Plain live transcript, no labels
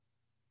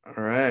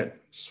All right,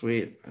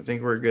 sweet. I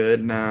think we're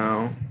good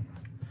now.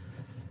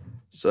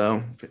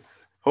 So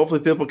hopefully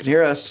people can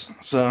hear us.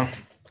 I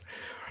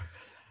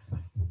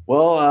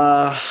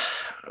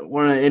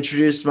want to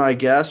introduce my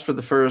guest for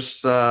the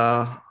first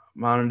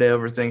Modern Day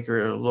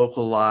Overthinker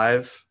local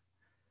live.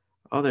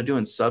 Oh, they're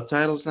doing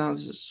subtitles now.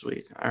 This is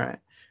sweet. All right,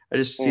 I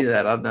just see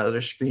that on the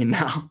other screen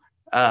now.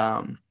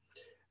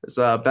 It's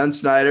Ben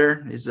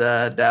Snider. He's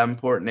a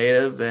Davenport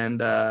native,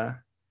 and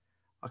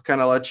I'll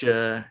kind of let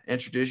you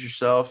introduce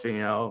yourself.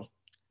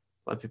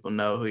 Let people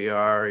know who you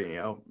are.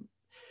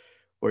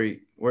 Where you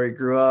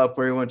grew up,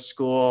 where you went to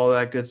school, all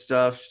that good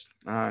stuff.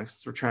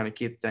 'Cause we're trying to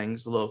keep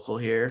things local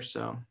here.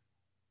 So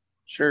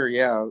Sure,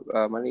 yeah.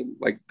 My name,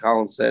 like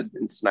Colin said,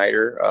 Ben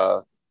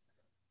Snider.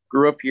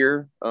 Grew up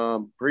here,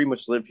 pretty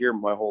much lived here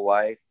my whole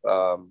life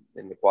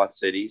in the Quad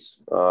Cities.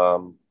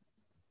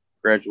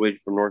 Graduated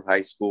from North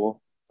High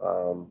School.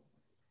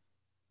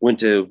 Went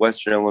to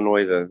Western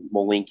Illinois, the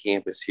Moline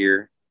campus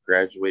here.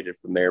 Graduated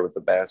from there with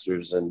a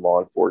bachelor's in law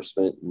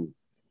enforcement and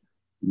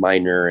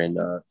minor in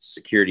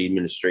security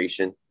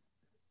administration.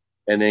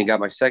 And then got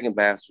my second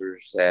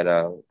bachelor's at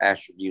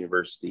Ashford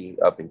University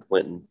up in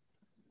Clinton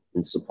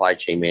in supply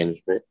chain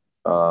management.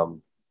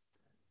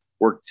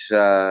 Worked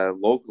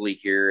locally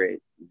here at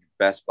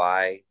Best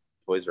Buy,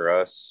 Toys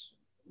R Us,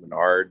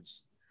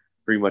 Menards,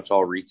 pretty much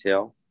all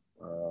retail.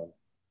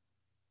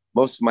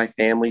 Most of my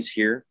family's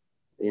here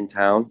in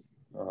town.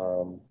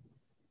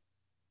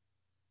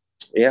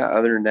 Yeah,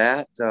 other than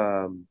that,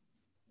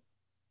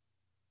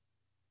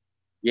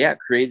 yeah,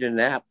 created an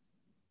app,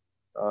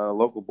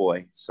 local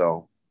boy.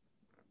 So,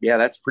 yeah,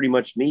 that's pretty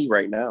much me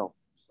right now.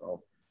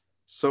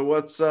 so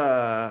what's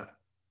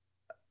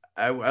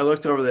I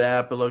looked over the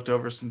app. I looked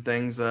over some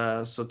things.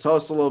 So tell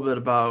us a little bit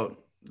about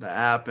the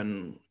app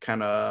and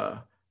kind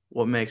of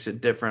what makes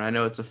it different. I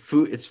know it's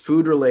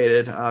food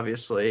related,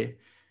 obviously,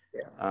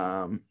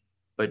 Yeah.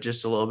 but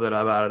just a little bit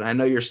about it. I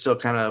know you're still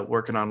kind of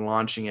working on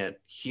launching it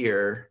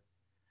here.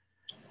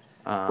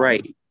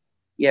 Right.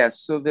 Yeah.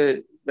 So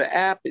the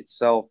app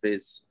itself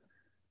is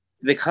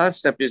the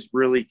concept is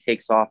really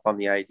takes off on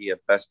the idea of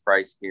best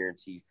price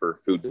guarantee for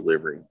food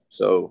delivery.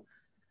 So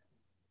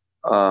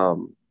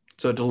um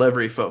So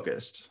delivery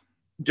focused.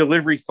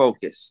 delivery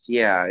focused,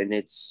 yeah, and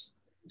it's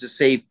to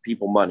save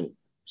people money.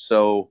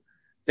 So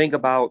think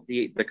about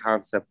the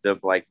concept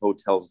of like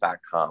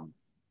hotels.com.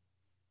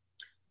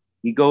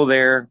 You go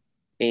there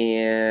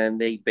and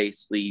they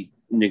basically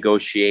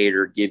negotiate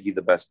or give you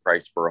the best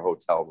price for a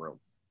hotel room,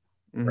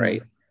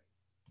 right? Mm-hmm.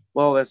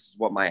 Well, that's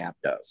what my app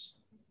does.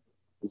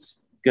 It's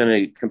going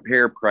to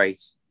compare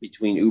price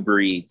between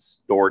Uber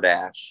Eats,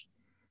 DoorDash,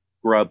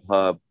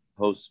 Grubhub,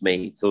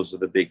 Postmates. Those are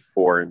the big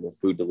four in the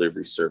food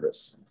delivery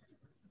service.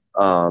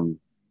 Um,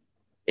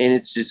 and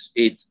it's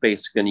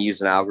basically going to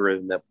use an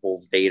algorithm that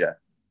pulls data.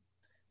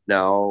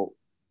 Now,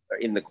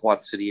 in the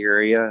Quad City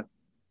area,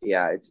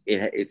 yeah,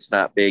 it's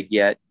not big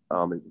yet.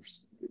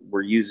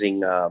 We're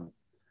using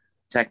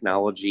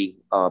technology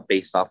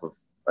based off of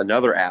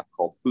another app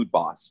called Food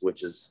Boss,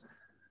 which is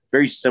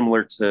very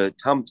similar to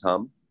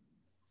Tumtum,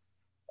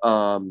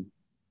 um,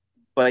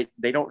 but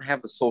they don't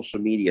have the social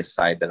media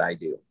side that I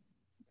do.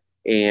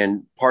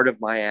 And part of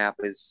my app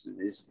is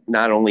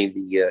not only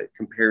the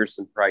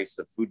comparison price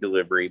of food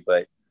delivery,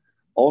 but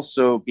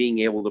also being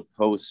able to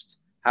post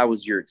how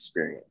was your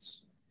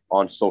experience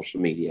on social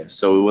media.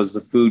 So it was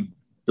the food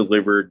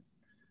delivered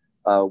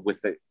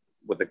with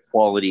a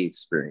quality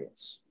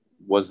experience.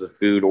 Was the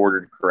food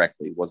ordered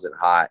correctly? Was it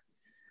hot?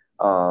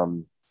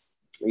 Um,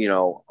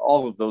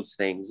 all of those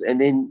things. And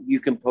then you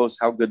can post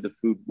how good the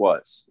food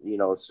was,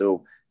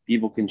 so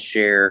people can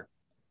share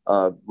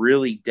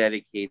really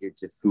dedicated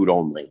to food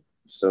only.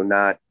 So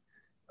not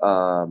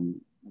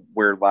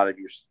where a lot of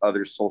your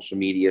other social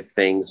media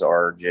things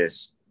are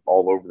just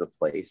all over the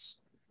place.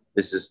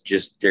 This is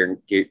just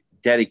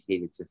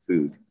dedicated to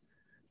food,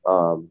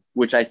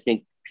 which I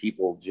think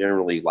people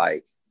generally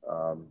like.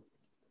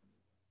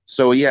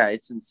 So yeah,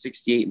 it's in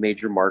 68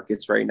 major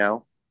markets right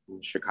now,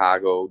 in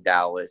Chicago,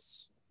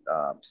 Dallas,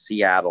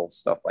 Seattle,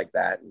 stuff like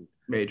that.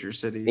 Major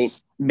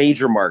cities.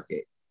 Major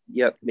market.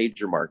 Yep,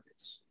 major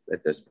markets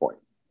at this point.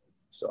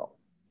 So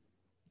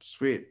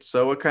Sweet.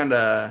 So what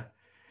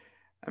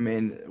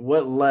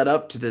led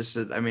up to this?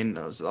 I mean,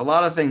 a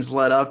lot of things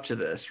led up to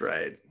this,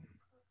 right?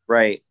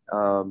 right.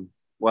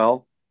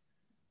 Well,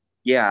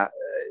 yeah,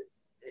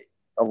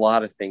 a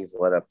lot of things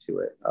led up to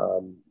it.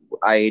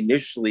 I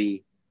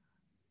initially,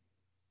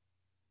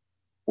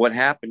 what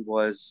happened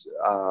was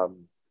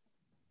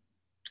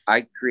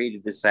I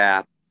created this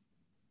app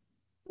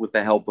with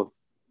the help of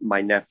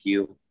my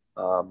nephew.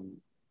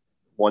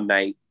 One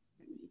night,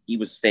 he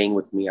was staying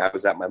with me. I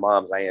was at my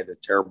mom's. I had a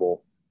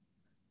terrible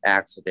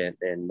accident,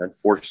 and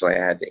unfortunately,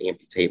 I had to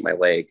amputate my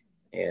leg.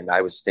 And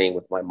I was staying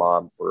with my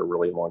mom for a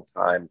really long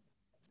time.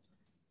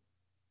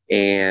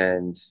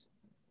 And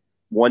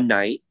one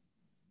night,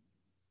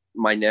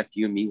 my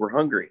nephew and me were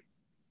hungry.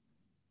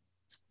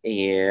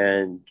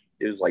 And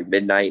it was like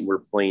midnight, and we're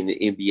playing the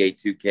NBA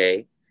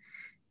 2K.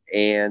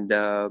 And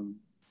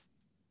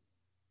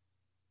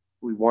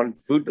we wanted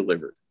food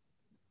delivered.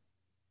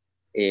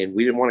 and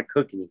we didn't want to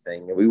cook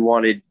anything, and we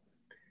wanted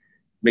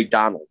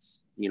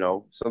McDonald's,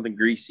 something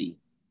greasy.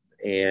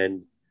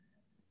 And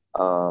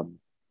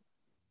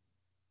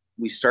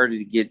we started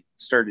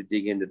to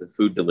dig into the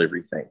food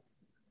delivery thing,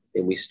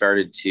 and we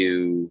started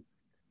to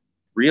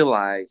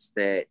realize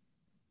that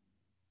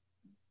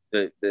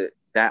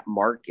that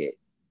market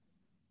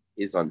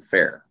is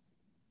unfair.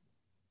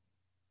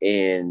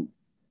 And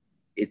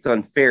it's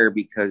unfair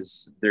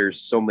because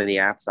there's so many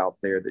apps out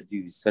there that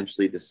do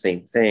essentially the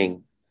same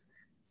thing,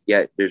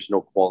 yet there's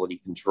no quality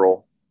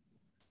control.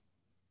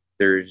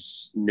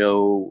 There's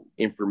no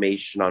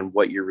information on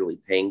what you're really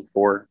paying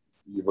for.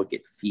 You look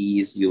at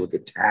fees, you look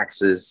at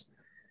taxes,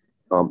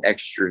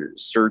 extra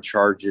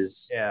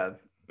surcharges, Yeah,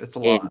 it's a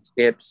and lot.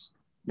 tips.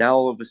 Now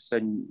all of a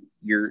sudden,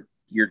 your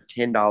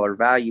 $10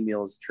 value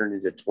meal is turned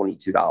into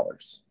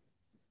 $22.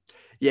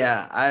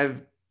 Yeah,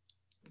 I've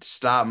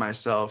stopped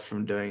myself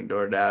from doing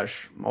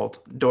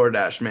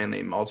DoorDash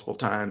mainly multiple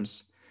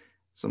times.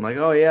 So I'm like,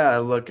 oh yeah, I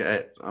look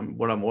at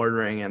what I'm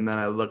ordering, and then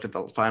I look at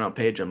the final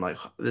page. I'm like,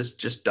 this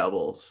just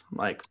doubled. I'm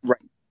like, Right.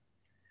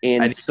 I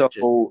And need to just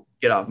so,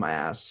 get off my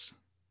ass.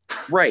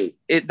 right,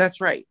 that's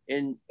right.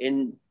 And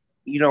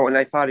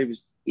I thought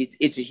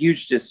it's a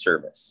huge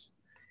disservice.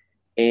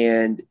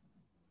 And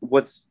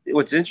what's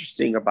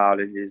interesting about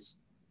it is,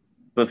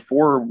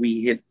 before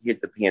we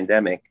hit the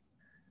pandemic,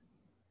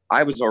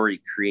 I was already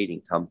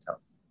creating Tumtum.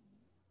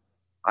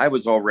 I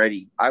was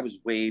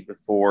way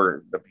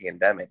before the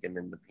pandemic, and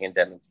then the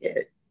pandemic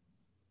hit.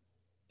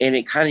 And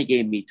it kind of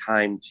gave me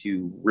time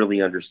to really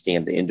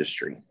understand the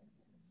industry.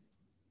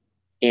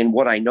 And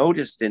what I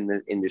noticed in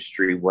the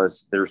industry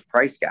was there's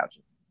price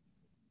gouging.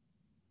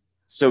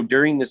 So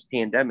during this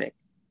pandemic,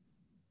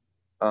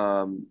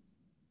 um,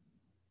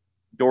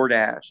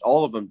 DoorDash,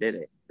 all of them did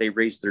it. They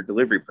raised their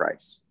delivery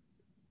price,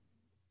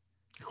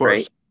 Of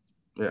right? course.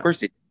 Of Yeah.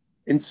 course it.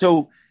 And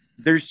so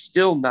there's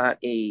still not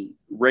a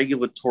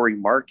regulatory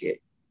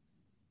market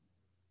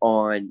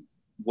on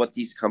what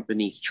these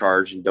companies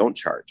charge and don't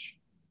charge.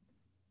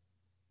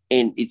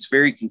 And it's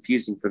very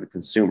confusing for the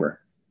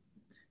consumer.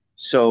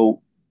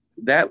 So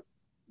that,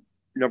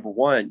 number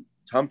one,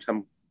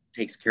 TomTom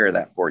takes care of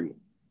that for you.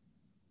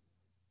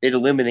 It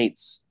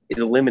eliminates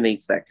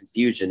that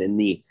confusion and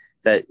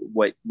that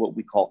what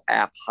we call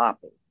app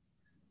hopping,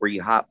 where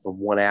you hop from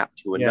one app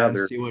to Yeah.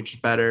 another. See which is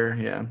better.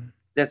 Yeah.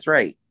 That's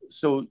right.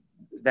 So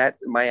that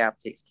my app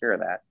takes care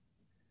of that.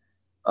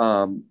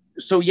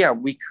 So yeah,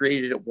 we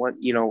created it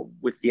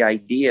with the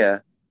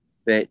idea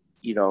that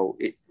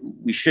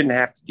we shouldn't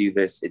have to do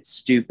this. It's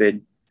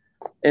stupid.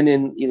 And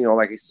then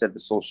like I said, the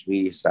social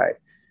media side.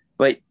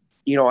 But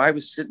I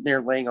was sitting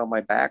there laying on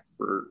my back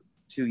for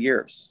 2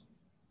 years,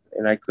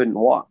 and I couldn't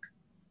walk,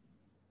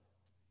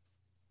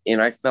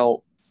 and I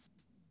felt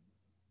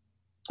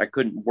I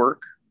couldn't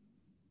work.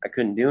 I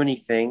couldn't do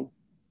anything.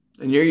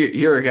 And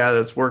you're a guy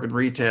that's working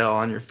retail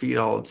on your feet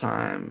all the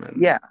time.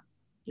 And Yeah,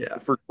 yeah.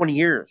 for 20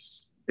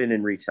 years, been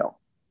in retail,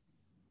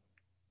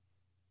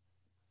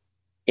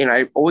 and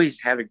I always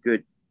had a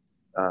good.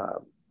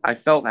 I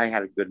felt I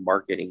had a good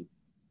marketing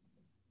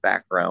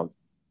background,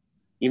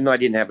 even though I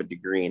didn't have a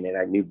degree in it.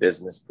 I knew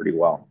business pretty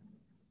well.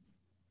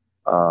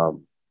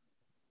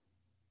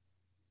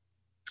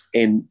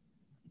 And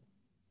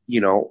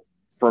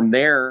from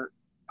there,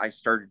 I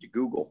started to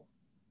Google,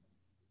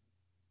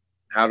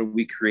 how do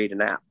we create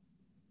an app?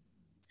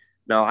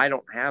 Now, I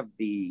don't have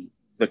the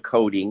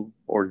coding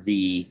or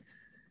the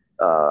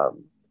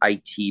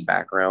IT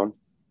background.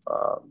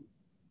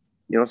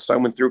 So I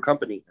went through a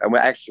company. I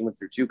actually went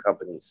through two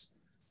companies,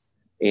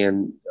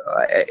 and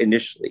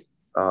initially,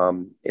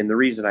 and the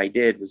reason I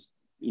did was,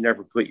 you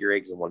never put your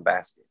eggs in one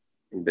basket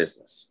in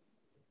business.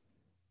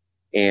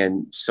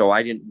 And so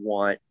I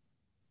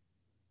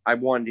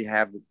wanted to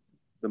have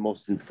the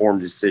most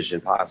informed decision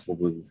possible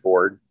moving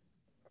forward.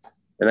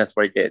 And that's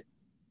what I did.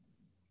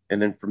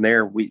 And then from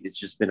there, it's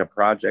just been a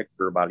project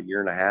for about a year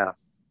and a half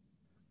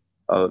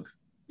of,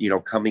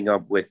 coming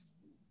up with,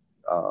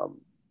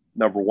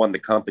 number one, the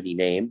company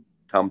name,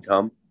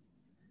 TomTom,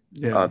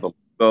 Yeah. the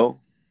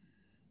logo,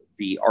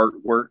 the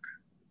artwork,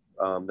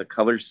 the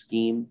color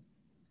scheme,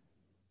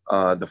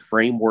 the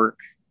framework,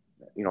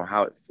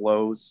 how it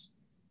flows,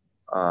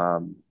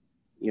 and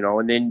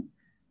then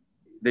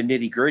the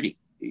nitty gritty.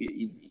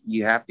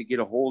 You have to get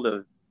a hold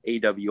of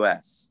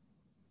AWS,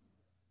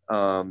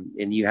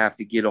 and you have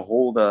to get a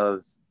hold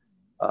of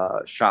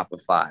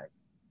Shopify.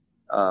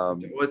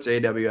 What's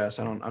AWS?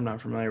 I'm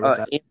not familiar with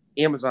that.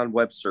 Amazon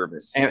Web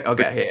Service.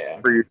 Okay. Yeah.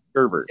 For Okay. your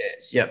servers.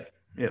 Yep.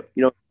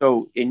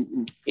 So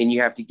and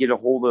you have to get a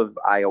hold of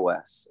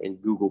iOS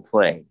and Google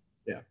Play.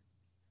 Yeah.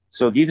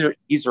 So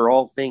these are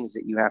all things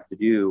that you have to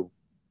do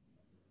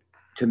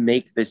to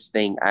make this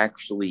thing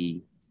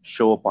actually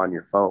show up on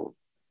your phone.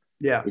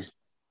 Yeah.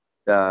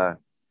 I've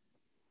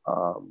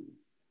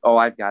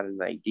got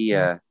an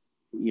idea.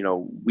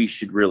 We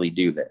should really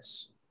do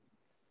this.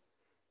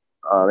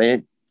 And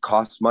it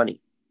costs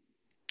money.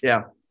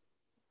 Yeah.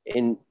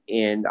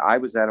 And I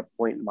was at a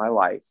point in my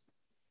life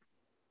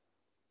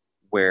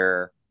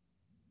where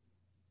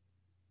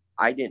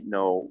I didn't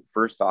know,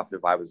 first off,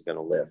 if I was going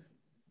to live.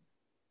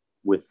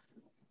 with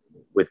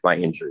my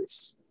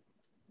injuries.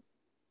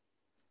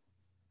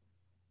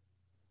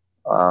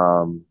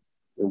 And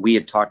we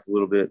had talked a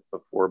little bit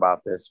before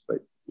about this, but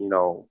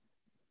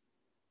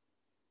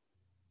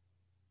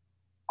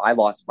I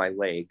lost my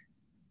leg.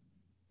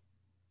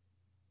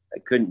 I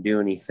couldn't do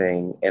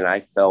anything, and I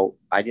felt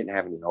I didn't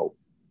have any hope.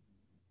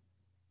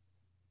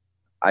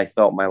 I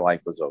felt my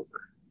life was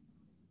over.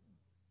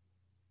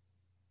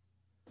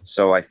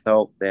 So I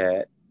felt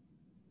that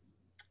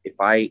if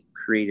I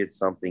created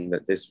something,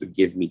 that this would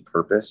give me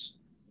purpose.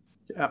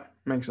 Yeah,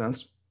 makes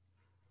sense.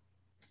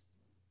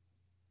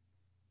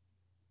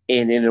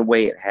 And in a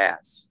way it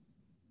has,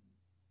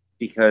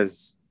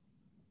 because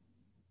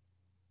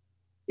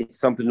it's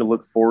something to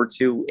look forward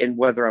to, and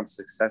whether I'm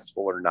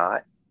successful or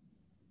not.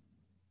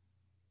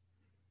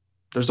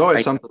 There's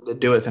always something to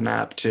do with an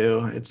app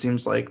too. It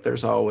seems like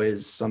there's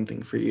always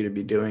something for you to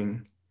be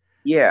doing.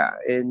 Yeah.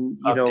 And,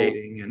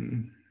 updating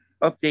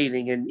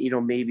and,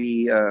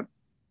 maybe a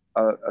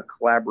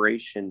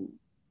collaboration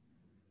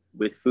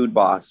with Food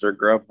Boss or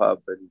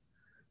Grubhub and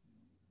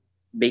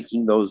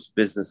making those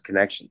business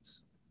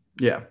connections.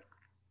 Yeah.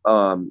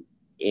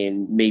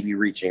 And maybe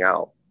reaching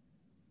out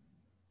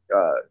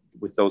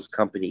with those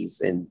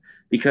companies. And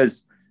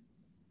because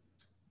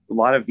a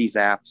lot of these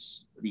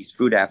apps, these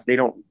food apps, they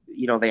don't,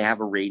 they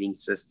have a rating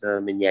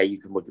system, and yeah, you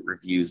can look at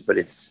reviews, but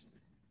it's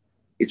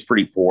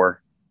pretty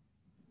poor.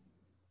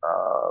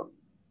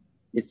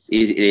 It's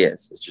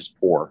just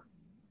poor.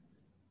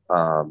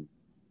 So,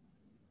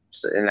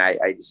 and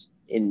I just,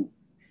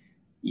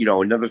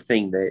 another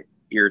thing that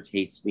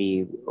irritates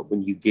me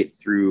when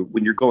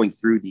you're going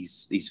through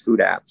these food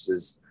apps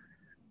is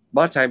a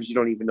lot of times you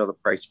don't even know the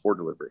price for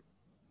delivery.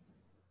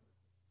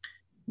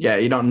 Yeah,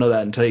 you don't know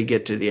that until you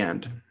get to the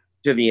end.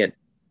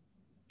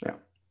 Yeah.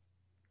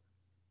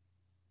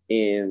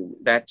 And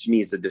that to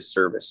me is a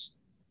disservice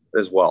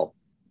as well.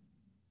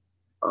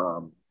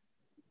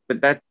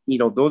 But that,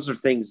 those are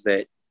things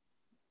that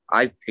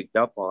I've picked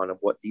up on of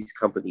what these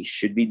companies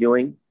should be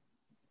doing.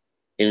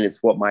 And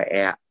it's what my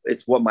app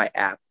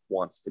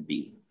wants to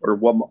be, or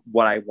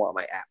what I want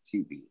my app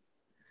to be.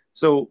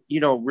 So,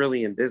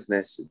 really in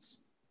business, it's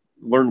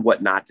learn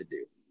what not to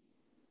do.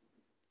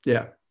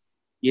 Yeah.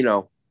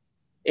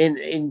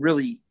 And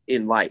really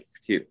in life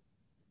too.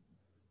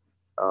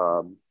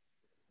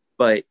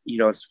 But,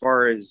 as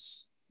far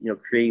as,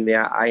 creating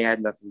that, I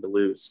had nothing to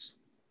lose.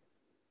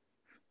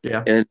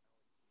 Yeah. And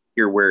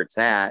here where it's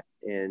at.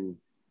 And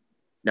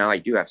now I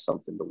do have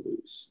something to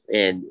lose.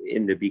 And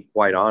to be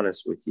quite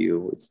honest with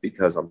you, it's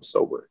because I'm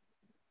sober.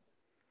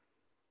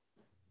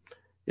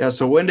 Yeah.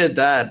 So when did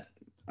the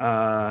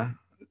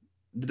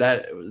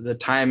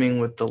timing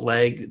with the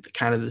leg,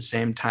 kind of the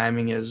same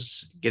timing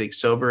as getting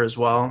sober as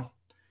well?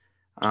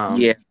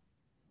 Yeah.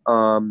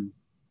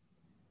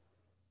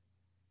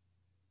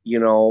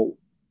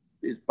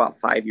 It's about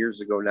 5 years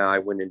ago now, I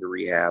went into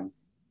rehab,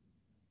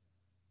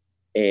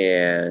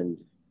 and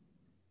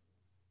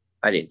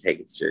I didn't take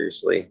it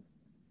seriously.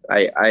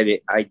 I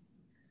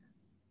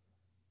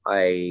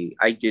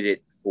did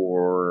it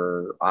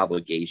for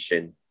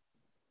obligation,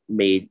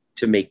 made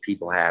to make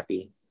people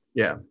happy.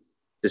 Yeah.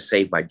 To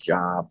save my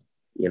job,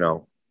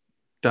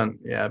 Done.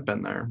 Yeah, I've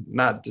been there.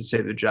 Not to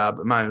save the job,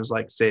 but mine was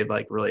like save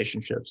like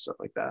relationships, stuff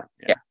like that.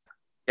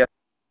 Yeah.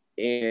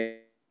 And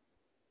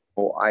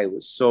I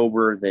was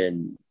sober,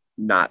 then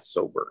not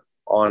sober,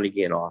 on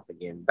again, off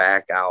again,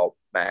 back out,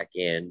 back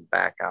in,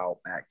 back out,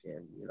 back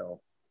in,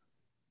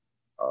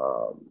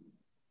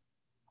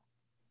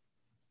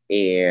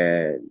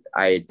 and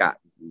I had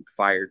gotten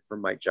fired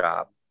from my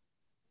job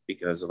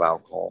because of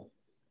alcohol.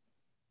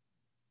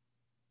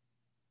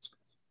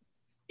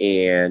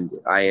 And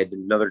I had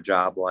another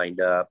job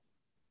lined up,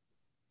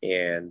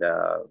 and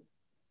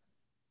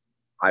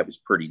I was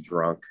pretty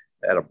drunk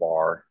at a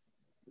bar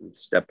and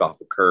stepped off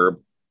the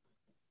curb,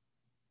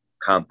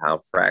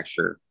 compound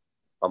fracture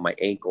on my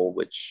ankle,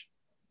 which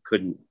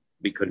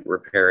we couldn't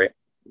repair it.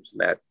 And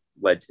that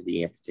led to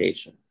the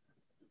amputation,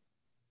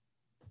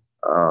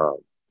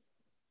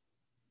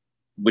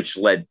 which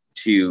led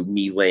to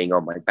me laying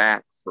on my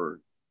back for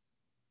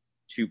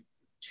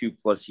two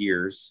plus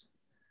years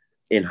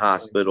in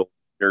hospital,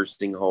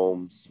 nursing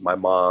homes, my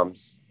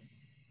mom's,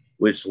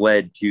 which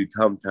led to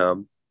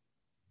Tumtum.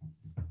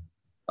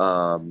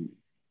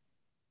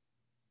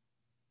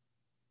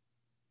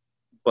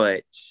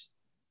 But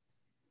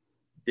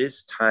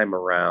this time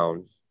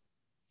around,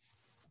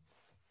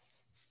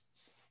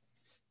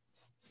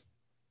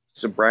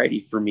 sobriety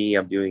for me,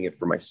 I'm doing it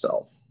for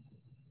myself.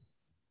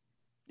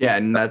 Yeah,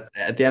 and that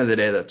at the end of the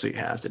day, that's what you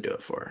have to do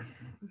it for.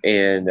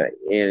 And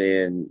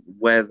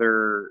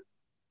whether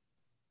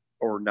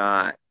or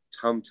not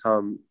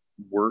Tumtum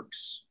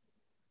works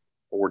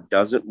or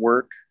doesn't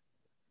work,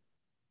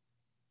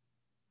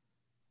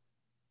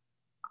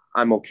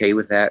 I'm okay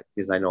with that,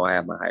 because I know I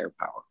have my higher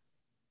power.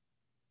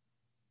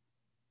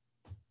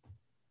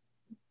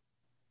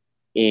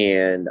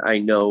 And I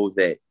know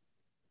that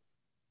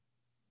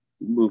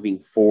moving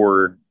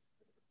forward,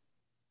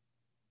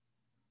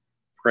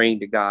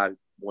 praying to God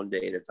one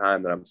day at a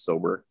time that I'm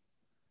sober,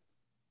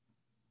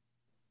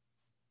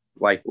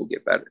 life will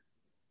get better.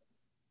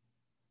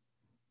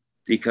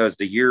 Because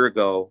a year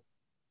ago,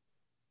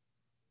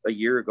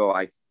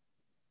 I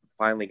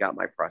finally got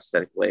my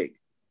prosthetic leg.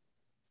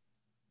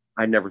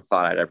 I never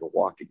thought I'd ever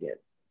walk again.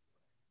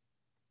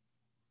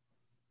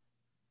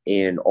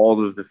 And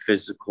all of the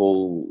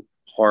physical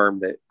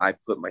harm that I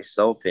put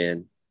myself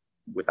in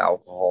with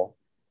alcohol,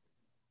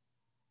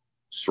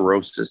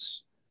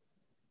 cirrhosis,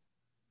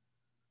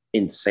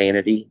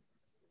 insanity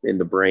in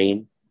the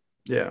brain,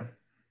 Yeah.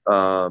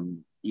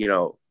 you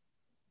know,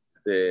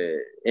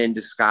 the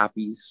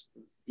endoscopies,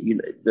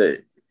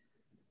 the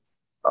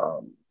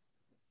um,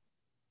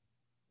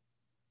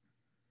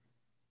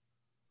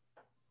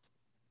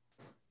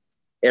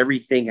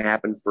 everything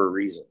happened for a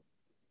reason.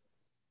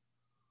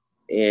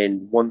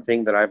 And one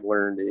thing that I've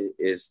learned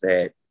is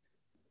that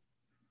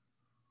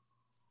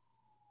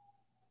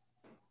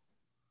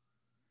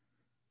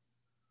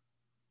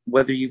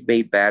whether you've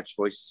made bad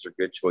choices or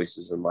good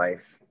choices in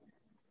life,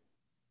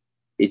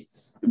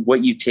 it's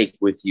what you take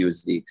with you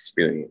is the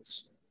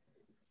experience.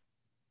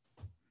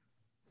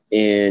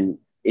 And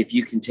if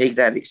you can take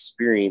that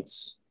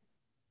experience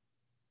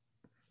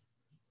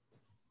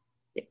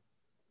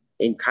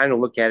and kind of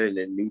look at it in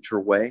a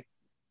neutral way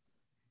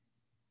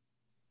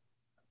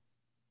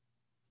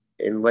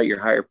and let your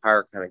higher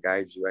power kind of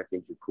guide you, I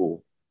think you're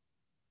cool.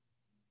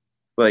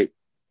 But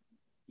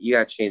you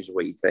got to change the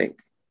way you think.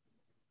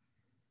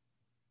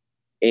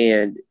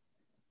 And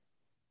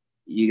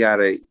you got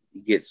to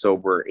get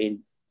sober and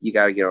you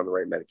got to get on the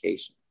right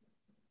medication.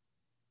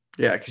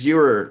 Yeah, because you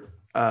were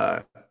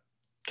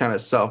kind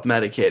of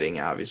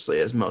self-medicating, obviously,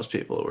 as most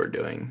people were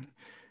doing.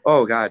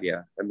 Oh God,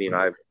 yeah. And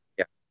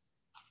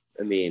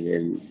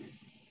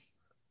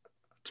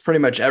It's pretty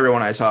much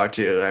everyone I talk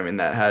to, I mean,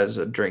 that has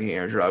a drinking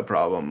or drug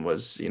problem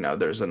was,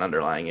 there's an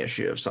underlying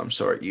issue of some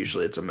sort.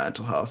 Usually it's a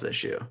mental health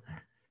issue.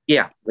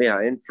 yeah.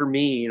 And for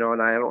me,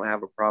 and I don't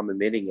have a problem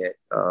admitting it.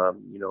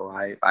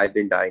 I've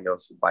been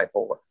diagnosed with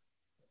bipolar,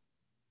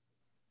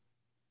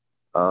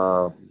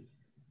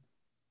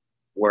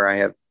 where I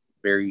have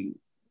very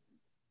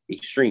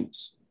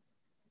extremes.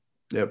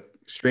 Yep.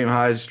 Extreme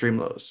highs, extreme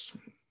lows.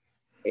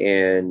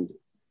 And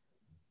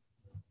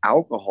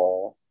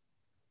alcohol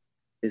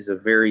is a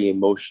very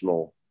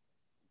emotional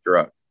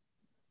drug.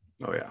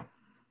 Oh, yeah.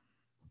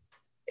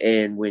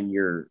 And when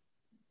you're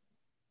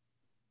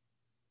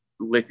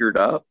liquored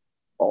up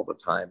all the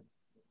time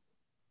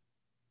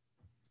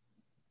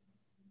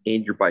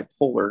and you're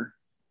bipolar,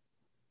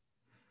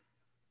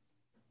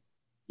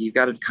 you've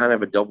got a kind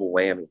of a double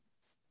whammy.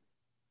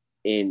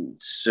 And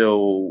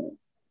so,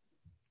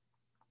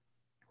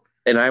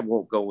 and I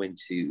won't go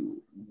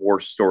into war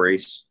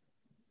stories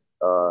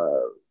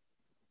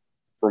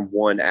from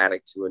one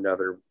addict to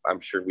another. I'm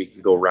sure we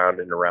could go round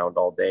and around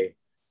all day.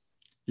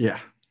 Yeah.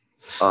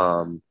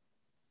 And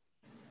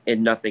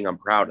nothing I'm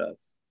proud of.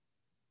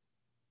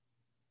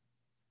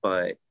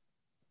 But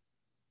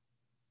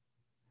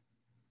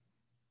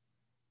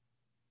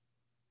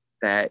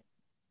that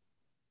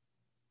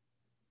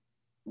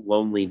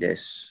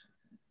loneliness,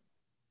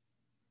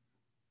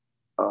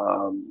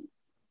 and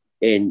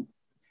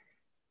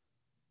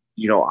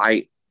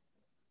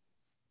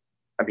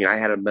I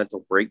had a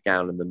mental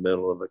breakdown in the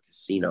middle of a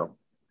casino.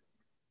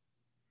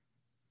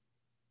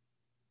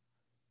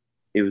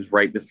 It was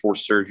right before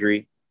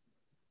surgery,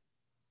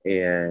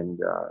 and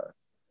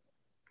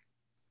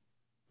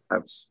I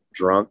was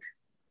drunk,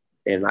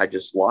 and I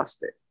just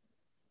lost it.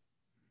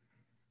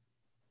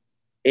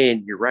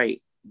 And you're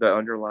right, the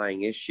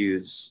underlying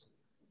issues,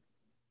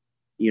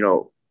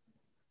 you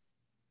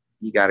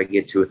got to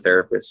get to a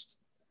therapist.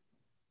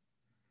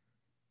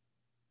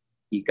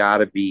 You got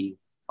to be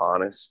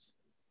honest,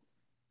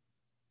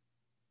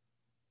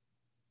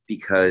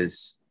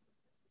 because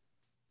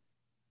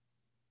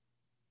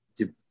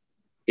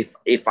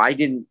if I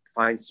didn't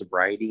find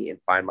sobriety and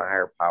find my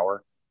higher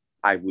power,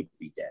 I would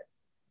be dead.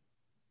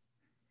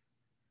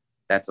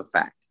 That's a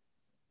fact.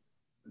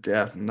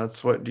 Yeah, and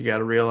that's what you got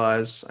to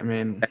realize. I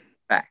mean, That's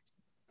a fact.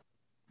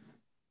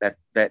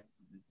 That's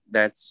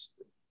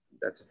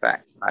a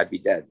fact. I'd be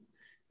dead,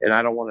 and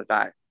I don't want to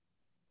die.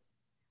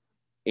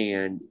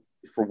 And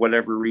for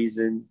whatever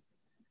reason,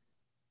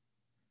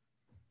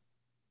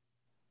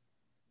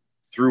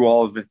 through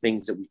all of the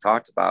things that we've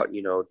talked about,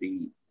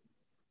 the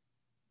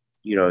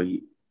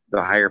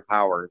higher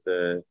power,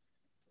 the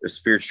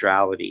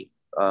spirituality,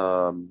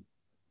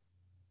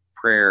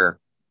 prayer,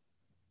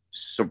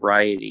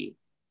 sobriety,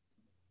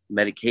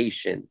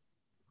 medication,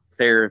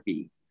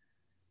 therapy,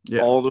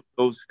 yeah, all of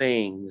those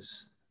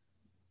things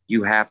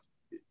you have.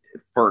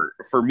 For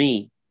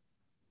me,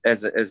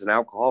 as an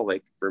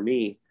alcoholic, for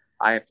me,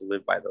 I have to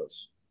live by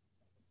those.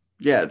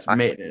 yeah, it's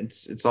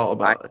maintenance. It's all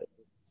about it.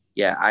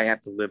 Yeah, I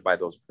have to live by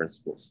those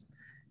principles.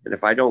 And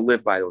if I don't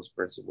live by those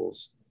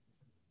principles,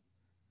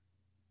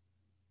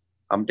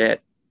 I'm dead.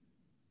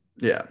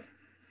 Yeah.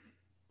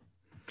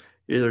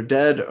 Either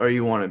dead or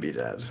you want to be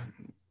dead.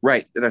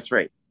 Right. That's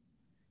right.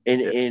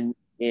 And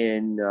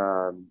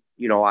Yeah.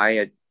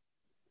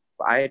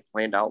 I had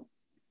planned out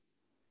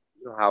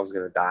how I was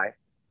going to die.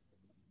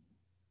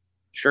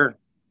 Sure.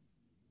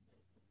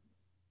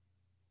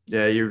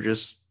 Yeah, you're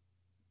just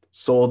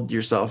sold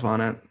yourself on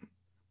it.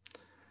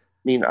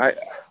 mean, I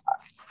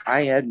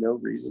had no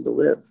reason to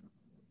live.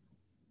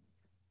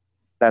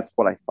 That's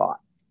what I thought.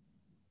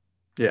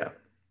 Yeah.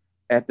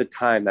 At the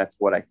time, that's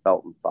what I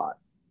felt and thought.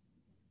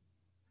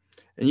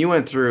 And you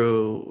went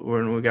through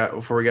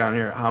before we got in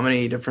here, how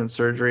many different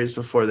surgeries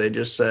before they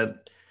just said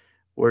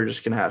we're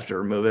just gonna have to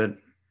remove it?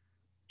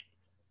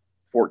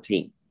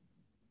 14.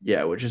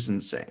 Yeah, which is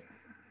insane.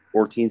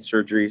 14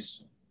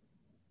 surgeries,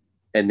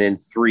 and then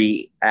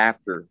 3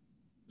 after.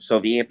 So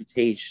the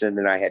amputation, and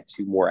then I had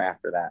 2 more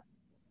after that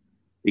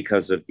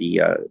because of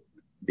the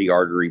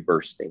artery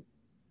bursting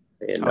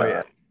and Oh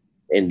yeah.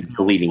 and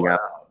bleeding out.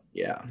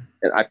 Yeah.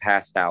 And I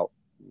passed out,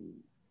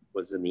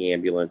 was in the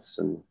ambulance,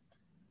 and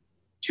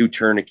 2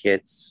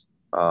 tourniquets.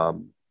 I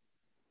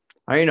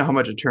don't know how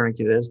much a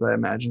tourniquet is, but I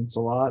imagine it's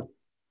a lot.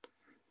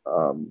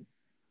 Um,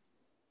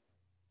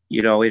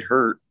 it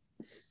hurt,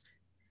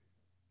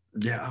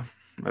 Yeah,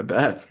 I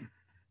bet.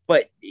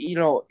 but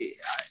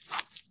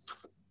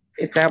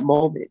at that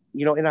moment,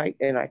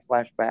 and I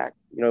flash back.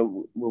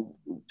 We're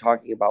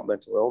talking about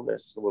mental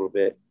illness a little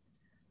bit.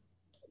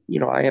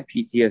 I have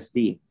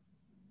PTSD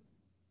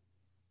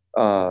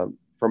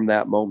from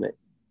that moment.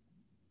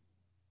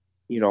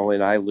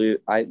 And I live.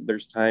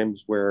 There's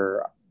times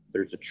where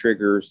there's a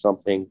trigger or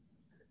something,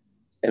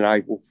 and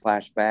I will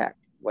flash back,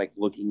 like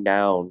looking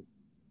down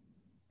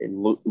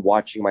and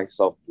watching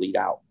myself bleed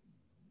out.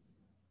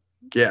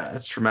 Yeah,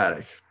 that's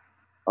traumatic.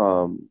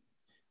 Um,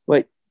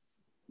 but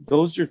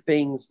those are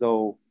things,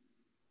 though,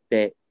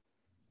 that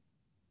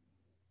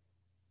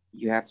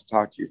you have to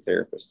talk to your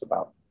therapist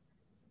about.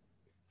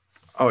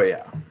 Oh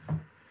yeah.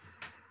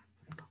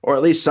 Or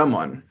at least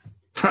someone.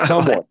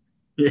 Someone.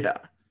 Yeah.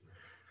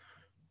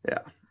 Yeah.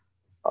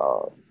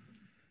 Um,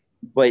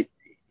 but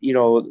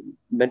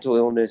mental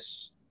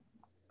illness.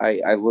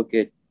 I look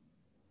at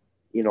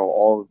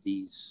all of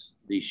these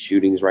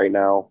shootings right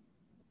now,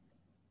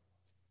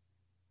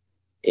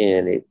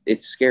 and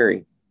it's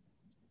scary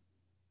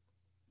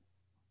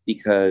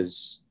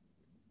because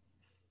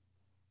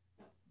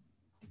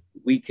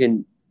we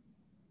can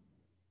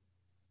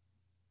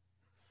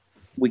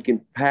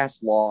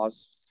pass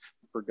laws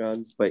for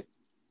guns, but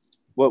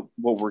what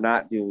we're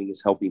not doing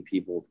is helping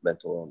people with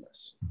mental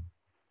illness.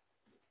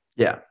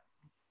 Yeah.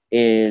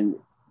 And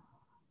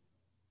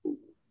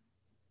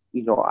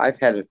I've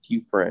had a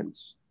few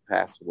friends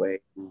pass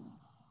away,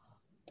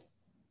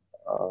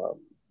 um,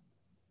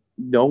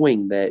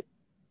 knowing that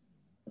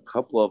a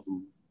couple of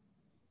them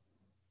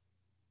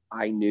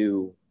I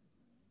knew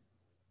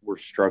were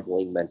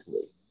struggling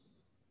mentally,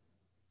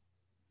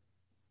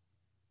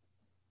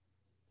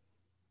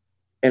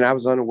 and I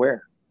was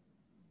unaware.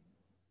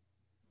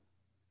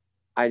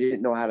 I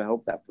didn't know how to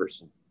help that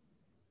person.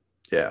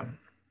 Yeah.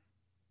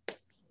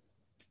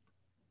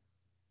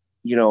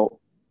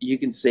 You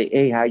can say,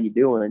 "Hey, how you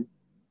doing?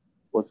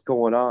 What's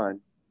going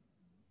on?"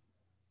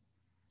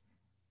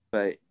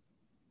 But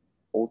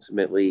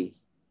ultimately,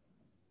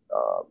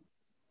 um,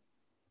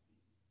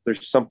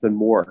 there's something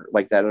more,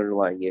 like that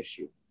underlying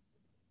issue.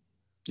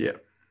 Yeah.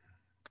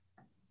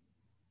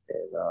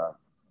 And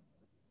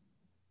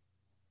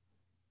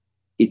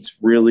it's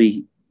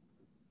really,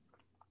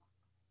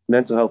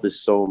 mental health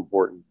is so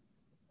important.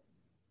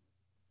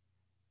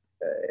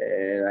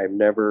 And I've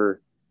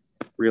never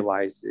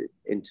realized it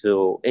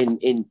until, and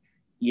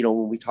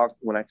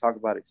when I talk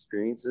about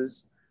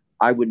experiences,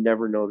 I would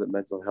never know that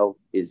mental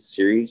health is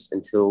serious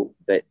until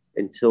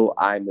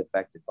I'm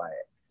affected by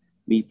it.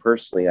 Me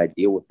personally, I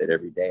deal with it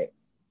every day.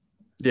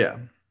 Yeah.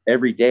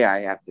 Every day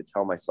I have to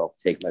tell myself,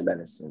 take my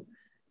medicine.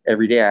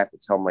 Every day I have to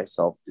tell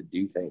myself to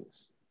do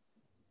things,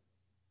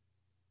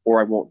 or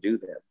I won't do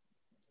them.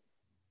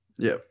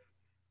 Yep.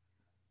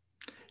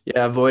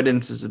 Yeah,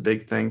 avoidance is a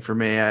big thing for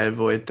me. I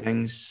avoid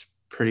things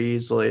pretty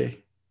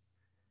easily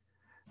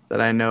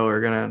that I know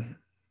are gonna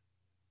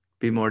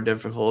be more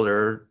difficult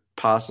or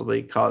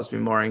possibly cause me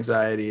more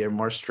anxiety or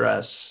more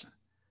stress,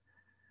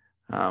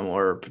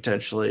 or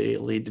potentially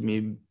lead to me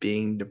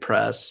being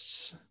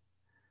depressed.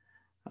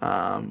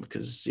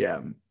 Because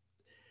yeah,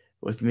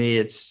 with me,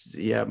 it's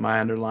my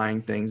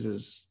underlying things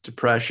is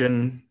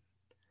depression,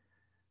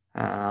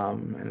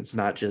 and it's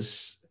not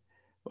just.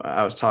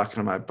 I was talking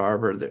to my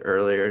barber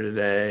earlier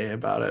today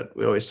about it.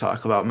 We always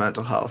talk about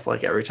mental health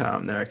like every time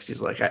I'm there because he's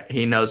like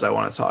he knows I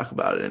want to talk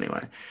about it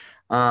anyway.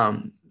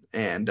 And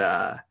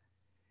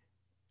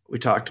we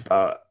talked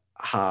about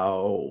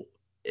how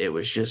it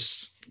was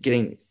just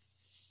getting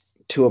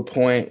to a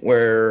point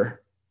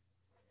where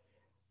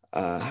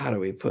how do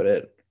we put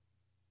it?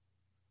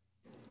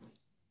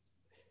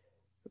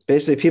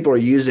 Basically, people are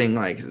using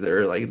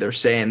they're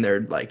saying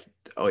they're like,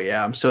 oh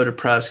yeah, I'm so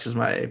depressed because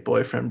my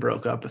boyfriend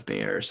broke up with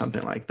me or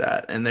something like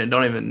that, and they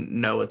don't even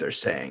know what they're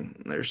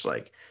saying. They're just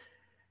like,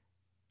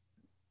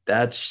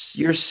 that's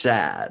you're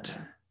sad.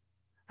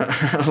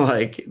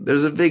 Like,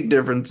 there's a big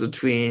difference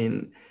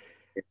between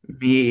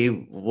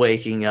me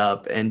waking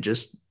up and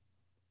just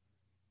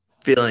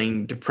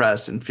feeling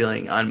depressed and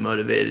feeling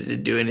unmotivated to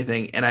do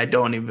anything, and I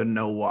don't even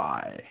know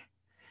why,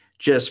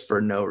 just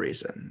for no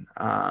reason.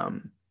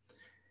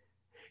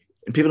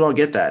 And people don't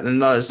get that.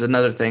 And there's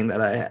another thing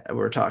that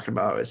we're talking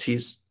about is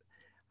he's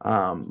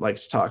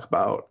likes to talk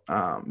about,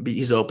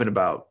 he's open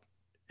about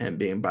him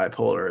being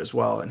bipolar as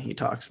well. And he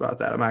talks about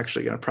that. I'm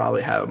actually going to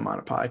probably have him on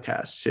a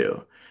podcast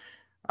too.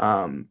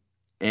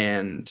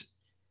 And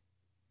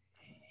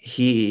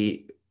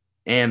he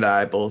and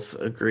I both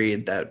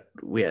agreed that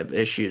we have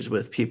issues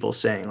with people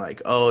saying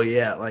like, oh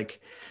yeah, like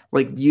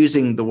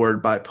using the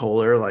word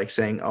bipolar, like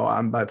saying, oh,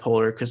 I'm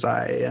bipolar because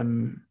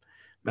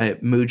my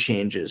mood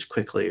changes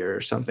quickly or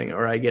something,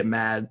 or I get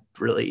mad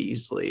really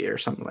easily or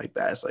something like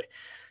that. It's like,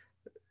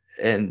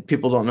 and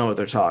people don't know what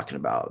they're talking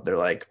about. They're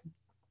like,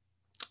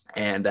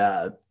 and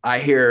I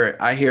hear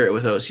it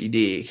with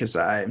OCD because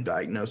I'm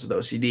diagnosed with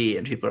OCD,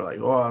 and people are like,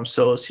 "Oh, I'm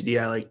so OCD.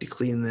 I like to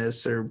clean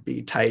this or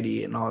be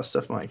tidy and all this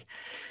stuff." I'm like,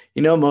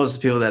 most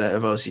of the people that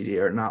have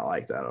OCD are not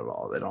like that at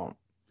all. They don't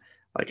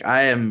like.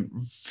 I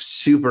am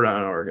super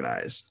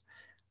unorganized,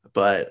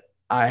 but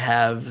I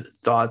have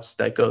thoughts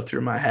that go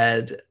through my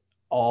head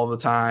all the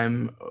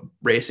time,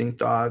 racing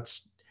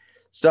thoughts,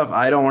 stuff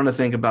I don't want to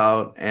think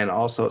about, and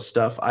also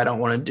stuff I don't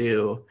want to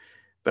do,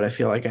 but I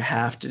feel like I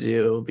have to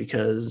do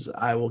because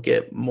I will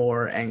get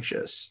more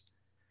anxious.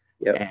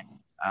 Yep.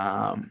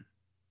 And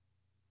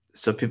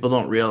so people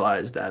don't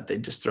realize that they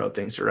just throw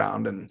things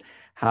around and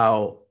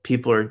how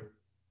people are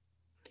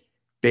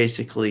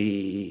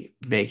basically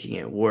making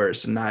it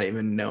worse and not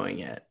even knowing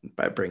it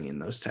by bringing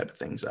those type of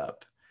things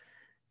up.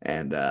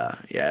 And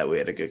yeah, we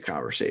had a good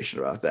conversation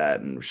about that,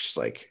 and it was just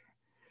like,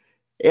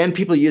 and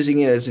people using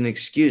it as an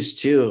excuse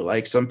too.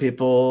 Like some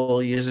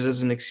people use it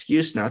as an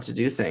excuse not to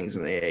do things,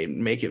 and they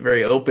make it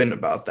very open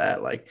about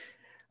that. Like,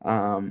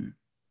 um,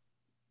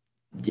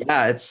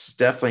 yeah, it's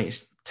definitely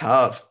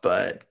tough,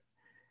 but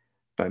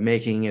by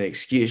making an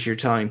excuse, you're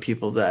telling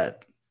people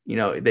that,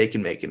 they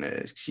can make it an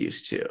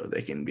excuse too.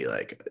 They can be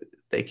like,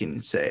 they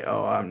can say,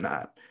 "Oh, I'm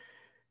not.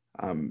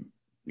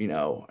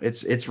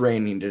 It's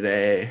raining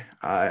today.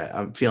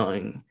 I'm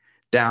feeling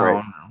Right.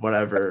 down,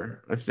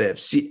 whatever." If they have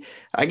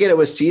I get it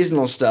with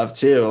seasonal stuff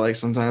too. Like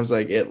sometimes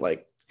I get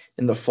like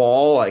in the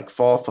fall, like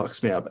fall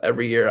fucks me up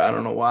every year. I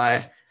don't know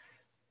why.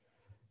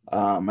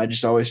 I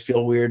just always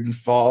feel weird in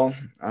fall.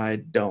 I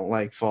don't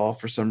like fall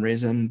for some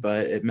reason,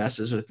 but it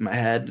messes with my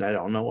head and I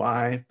don't know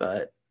why,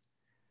 but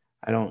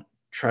I don't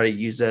try to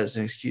use that as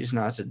an excuse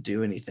not to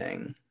do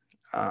anything.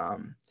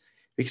 Um,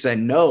 because I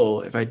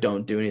know if I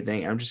don't do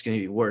anything, I'm just going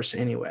to be worse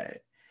anyway.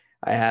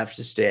 I have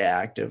to stay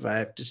active. I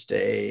have to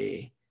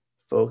stay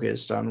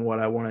focused on what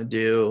I want to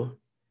do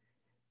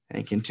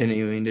and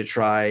continuing to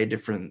try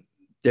different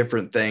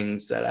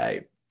things that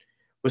I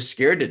was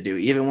scared to do,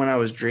 even when I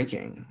was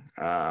drinking.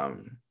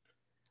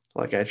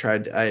 Like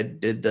I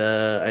did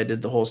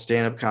the whole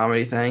stand-up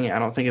comedy thing. I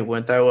don't think it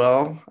went that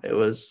well. It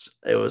was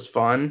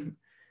fun.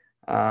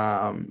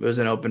 It was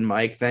an open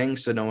mic thing,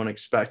 so no one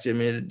expected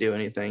me to do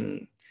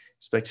anything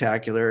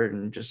spectacular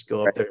and just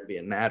go up Right. there and be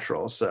a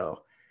natural.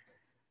 So,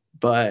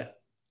 but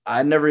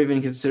I never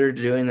even considered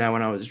doing that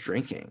when I was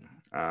drinking.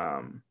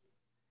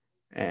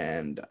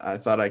 And I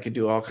thought I could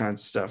do all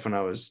kinds of stuff when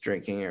I was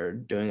drinking or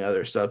doing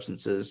other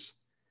substances.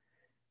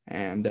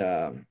 And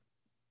I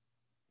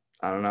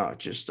don't know,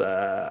 just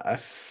I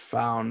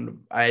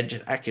found I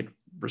could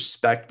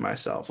respect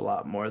myself a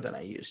lot more than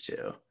I used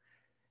to.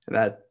 And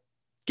that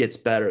gets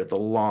better the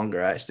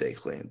longer I stay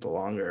clean, the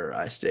longer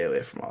I stay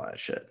away from all that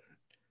shit.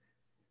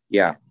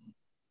 Yeah.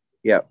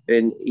 Yeah.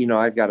 And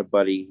I've got a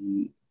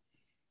buddy.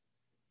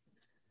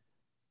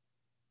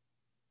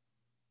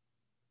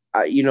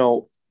 You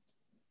know,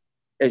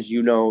 as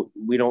you know,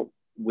 we don't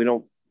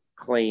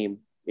claim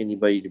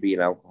anybody to be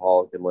an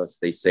alcoholic unless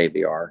they say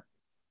they are.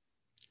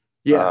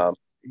 Yeah, Um,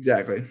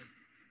 exactly.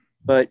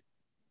 but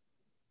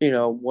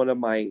one of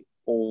my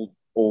old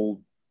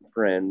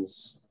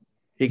friends,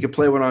 He could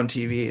play one on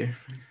TV.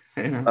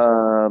 You know?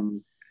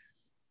 um,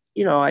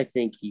 I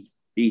think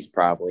he's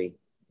probably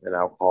an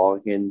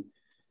alcoholic, and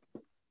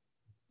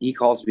he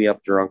calls me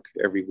up drunk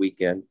every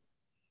weekend,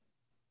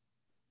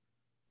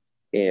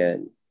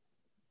 and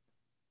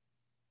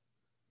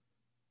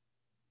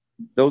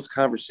those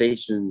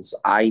conversations,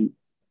 I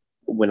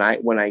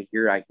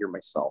hear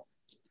myself,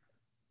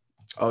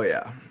 Oh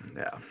yeah,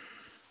 yeah,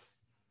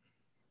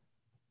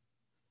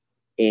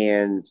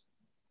 and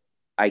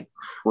I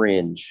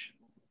cringe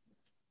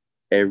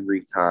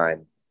every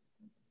time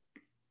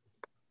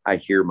I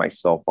hear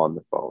myself on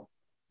the phone,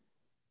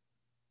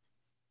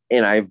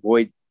 and I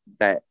avoid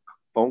that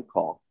phone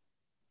call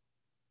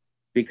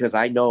because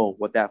I know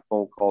what that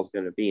phone call is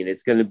going to be, and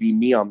it's going to be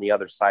me on the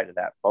other side of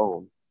that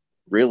phone.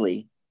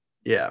 Really,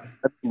 yeah,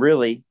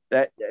 really,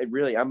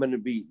 I'm going to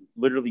be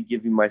literally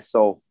giving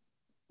myself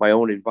my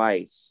own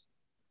advice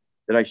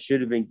that I should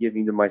have been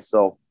giving to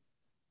myself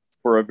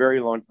for a very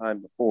long time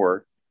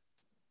before,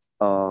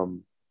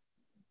 um,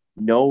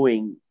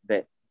 knowing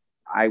that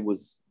I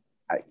was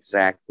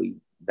exactly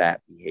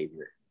that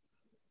behavior.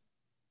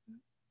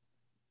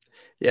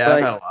 yeah.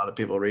 I've But had a lot of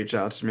people reach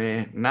out to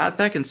me, not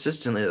that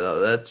consistently though.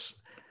 That's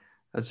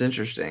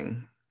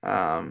interesting.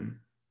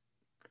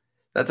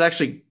 That's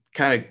actually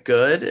kind of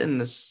good in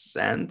the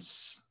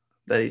sense.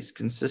 that he's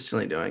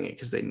consistently doing it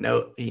because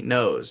he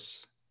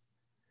knows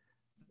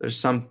there's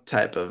some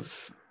type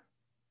of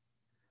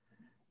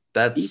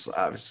that's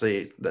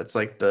obviously that's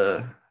like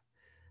the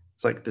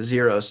it's like the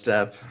zero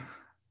step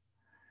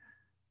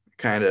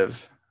kind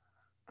of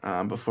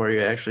before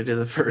you actually do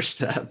the first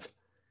step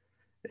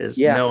is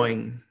Yeah,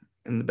 knowing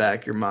in the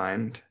back of your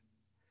mind.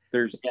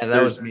 Yeah, that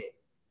there's was me.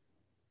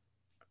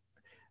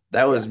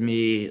 That yeah, was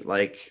me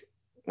like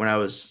when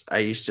I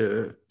used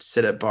to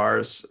sit at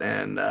bars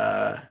and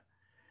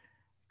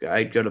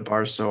I'd go to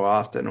bars so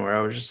often where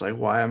I was just like,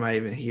 why am I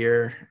even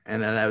here?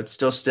 And then I would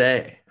still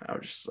stay. I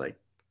was just like,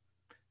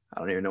 I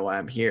don't even know why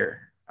I'm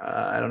here.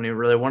 I don't even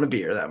really want to be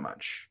here that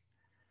much.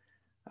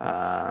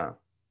 Uh,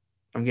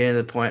 I'm getting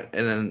to the point,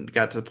 and then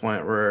got to the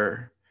point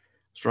where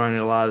I was running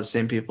a lot of the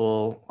same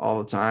people all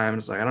the time.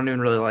 It's like I don't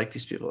even really like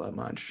these people that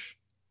much.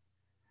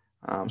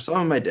 Some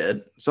of them I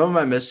did, some of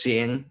them I miss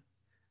seeing,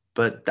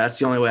 but that's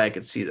the only way I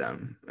could see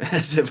them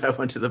as if I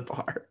went to the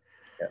bar.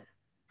 yeah,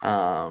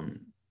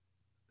 Um,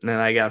 and then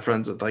I got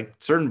friends with like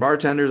certain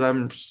bartenders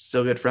I'm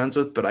still good friends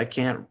with, but I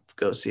can't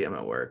go see them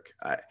at work.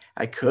 I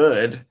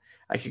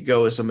could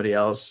go with somebody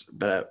else,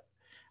 but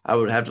I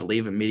would have to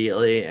leave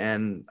immediately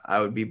and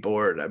I would be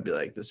bored. I'd be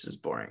like, this is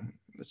boring.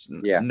 There's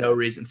yeah, no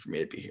reason for me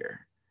to be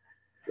here.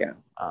 yeah,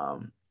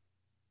 Um,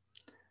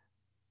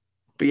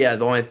 but yeah,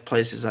 the only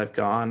places I've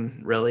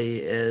gone really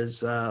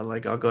is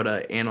like I'll go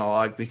to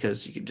Analog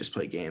because you can just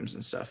play games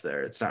and stuff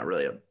there. It's not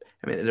really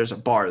I mean, there's a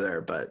bar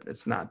there, but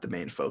it's not the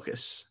main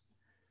focus.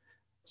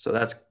 So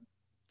that's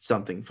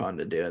something fun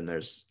to do. And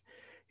there's,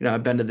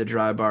 I've been to the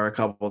Dry Bar a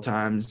couple of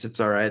times. It's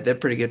all right. They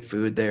have pretty good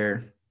food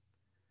there.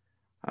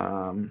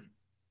 Um,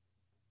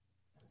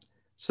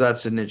 so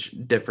that's a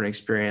different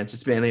experience.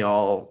 It's mainly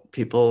all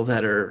people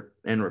that are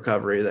in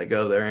recovery that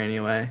go there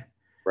anyway.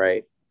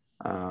 right.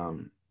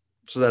 Um,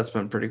 so that's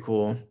been pretty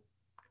cool.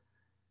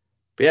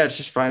 But yeah, it's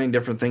just finding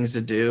different things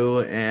to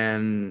do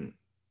and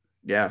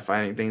yeah,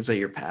 finding things that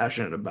you're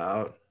passionate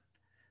about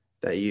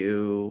that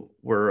you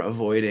were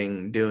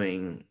avoiding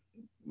doing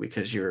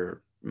because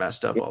you're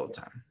messed up Yeah. all the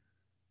time.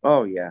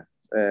 Oh yeah,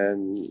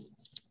 and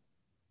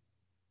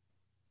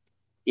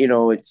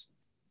it's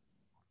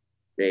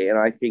and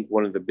I think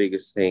one of the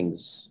biggest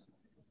things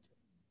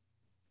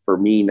for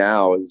me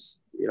now is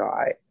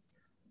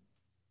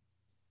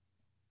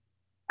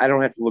I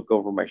don't have to look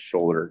over my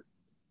shoulder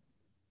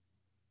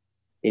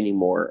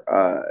anymore,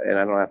 and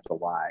I don't have to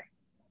lie.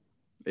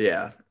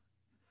 Yeah.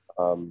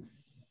 Um,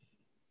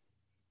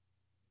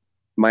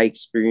 my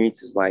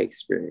experience is my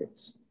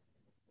experience,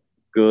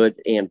 good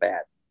and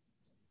bad.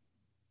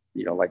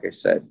 Like I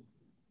said,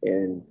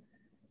 and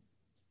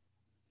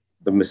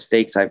the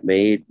mistakes I've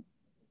made,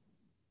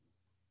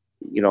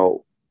 you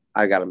know,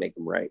 I got to make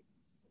them right.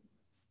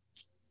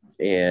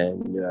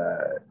 And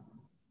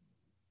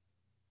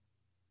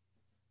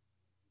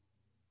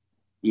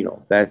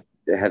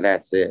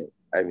that's it.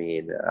 I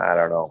mean, I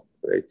don't know.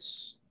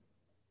 It's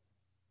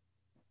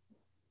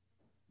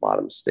a lot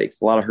of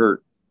mistakes, a lot of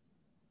hurt,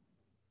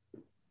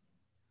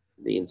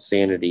 the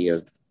insanity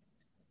of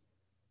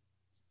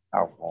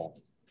alcohol.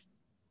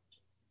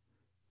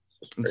 It's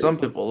just And some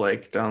crazy. people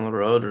like down the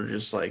road are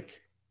just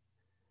like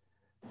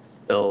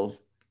they'll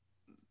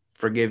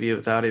forgive you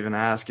without even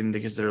asking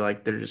because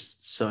they're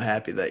just so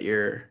happy that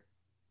you're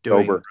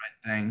doing the Sober.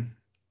 right thing.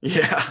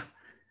 Yeah.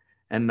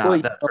 And Well,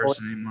 not that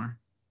person anymore.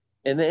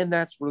 and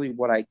that's really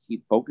what I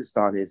keep focused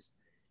on is,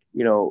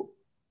 you know,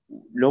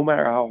 no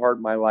matter how hard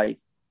my life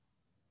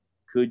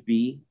could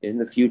be in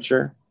the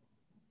future,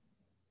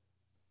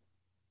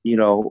 you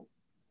know,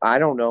 I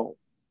don't know.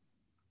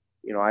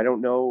 I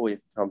don't know if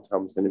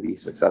Tumtum's going to be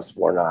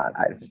successful or not.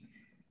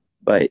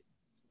 But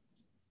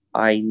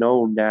I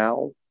know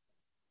now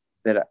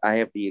that I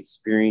have the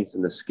experience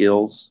and the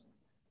skills,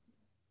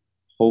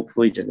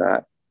 hopefully, to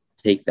not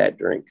take that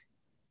drink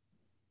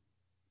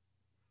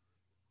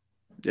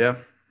Yeah.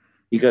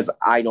 because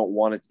I don't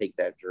want to take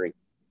that drink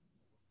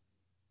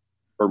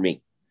for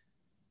me.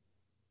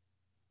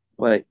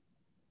 But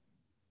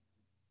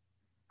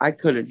I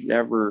could have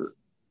never.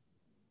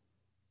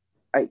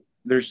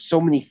 There's so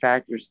many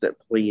factors that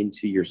play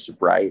into your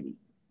sobriety.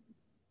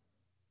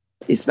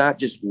 It's not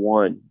just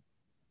one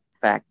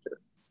factor.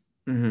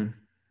 Mm-hmm.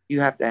 You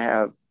have to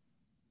have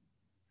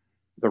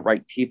the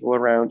right people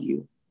around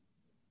you.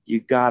 You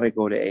got to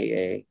go to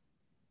AA.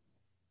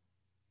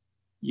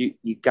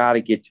 You got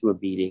to get to a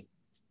meeting.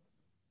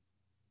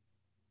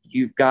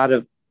 You've got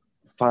to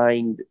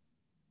find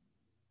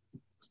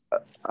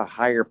a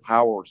higher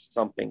power,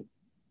 something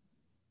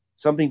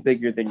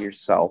bigger than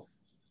yourself,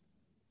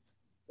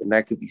 and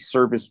that could be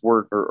service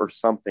work or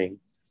something.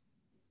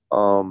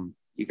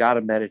 You got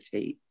to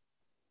meditate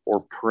or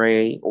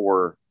pray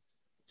or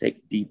take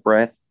a deep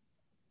breath.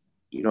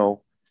 You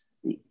know,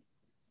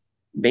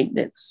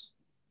 maintenance.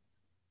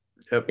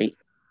 Yep.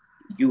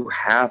 You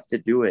have to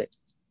do it,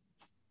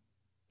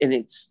 and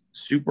it's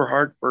super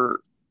hard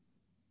for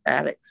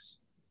addicts.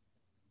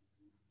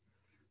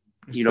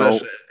 You know,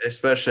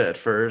 Especially at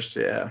first.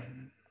 Yeah.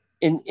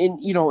 and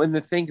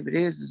the thing of it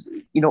is,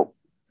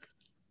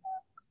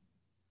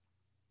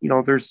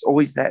 there's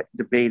always that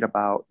debate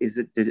about is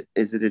it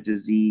a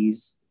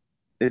disease?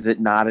 Is it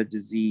not a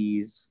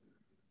disease?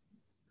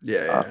 Yeah,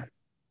 Uh, yeah.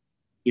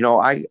 you know,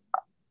 I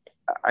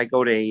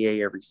go to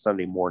AA every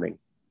Sunday morning,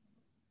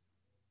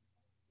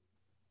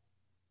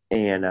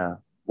 and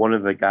one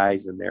of the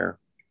guys in there,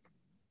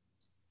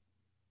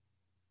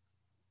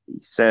 he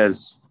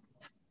says,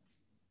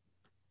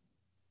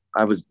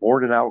 "I was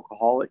born an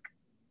alcoholic,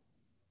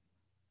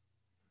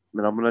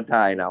 and I'm going to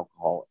die an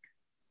alcoholic."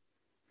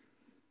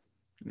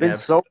 Yeah, Been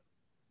so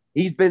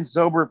He's been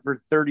sober for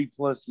 30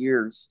 plus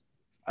years,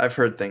 I've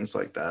heard things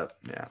like that.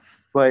 Yeah.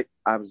 but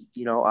I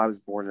was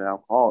born an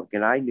alcoholic,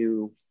 and I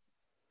knew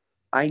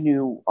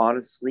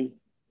honestly,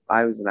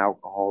 I was an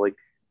alcoholic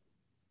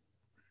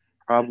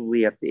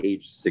probably at the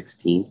age of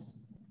 16.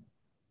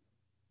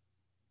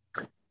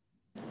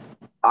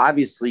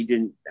 Obviously,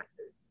 didn't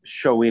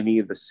show any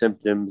of the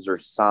symptoms or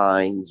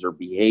signs or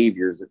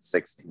behaviors at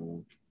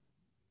 16,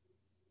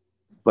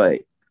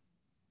 but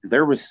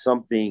there was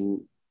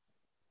something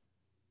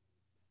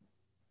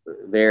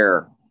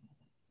there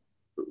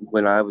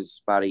when I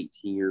was about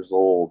 18 years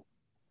old,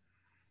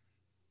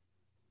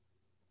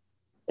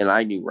 and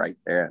I knew right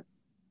there.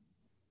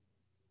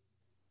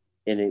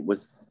 And it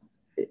was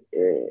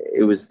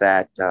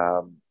that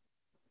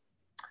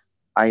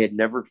I had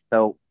never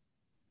felt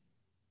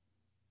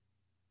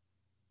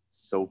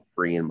so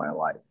free in my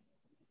life.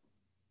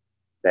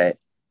 That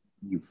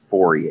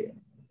euphoria,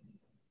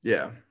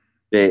 Yeah.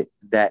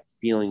 that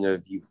feeling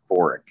of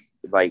euphoric,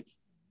 like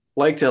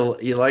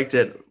You liked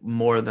it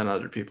more than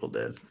other people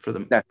did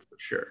that. for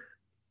sure.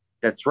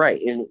 That's right.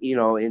 And you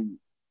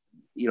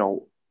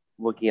know,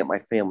 looking at my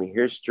family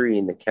history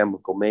and the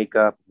chemical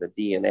makeup, the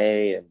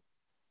DNA, and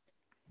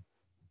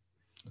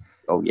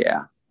oh yeah,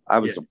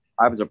 Yeah.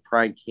 I was a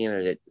prime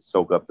candidate to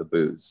soak up the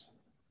booze.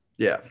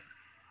 Yeah.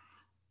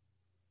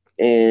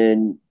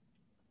 And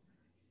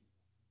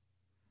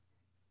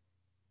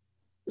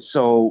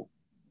so,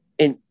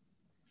 and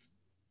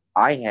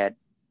I had,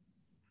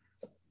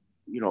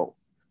 you know,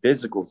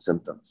 physical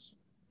symptoms.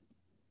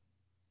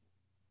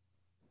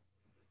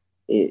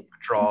 It,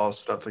 Withdrawals,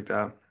 stuff like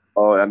that.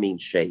 oh, I mean,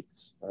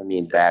 shakes. I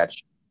mean, Yeah. bad.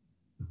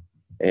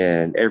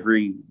 And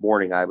every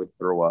morning I would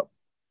throw up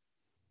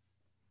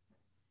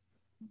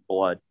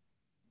blood,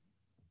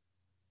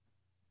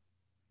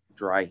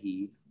 dry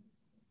heave.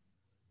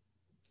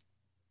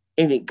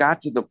 And it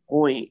got to the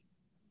point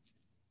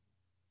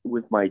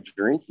with my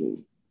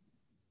drinking,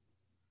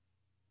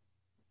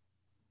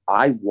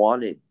 I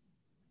wanted,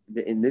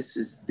 and this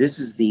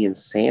is the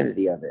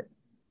insanity of it.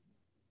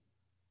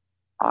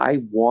 I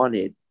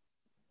wanted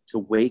to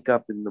wake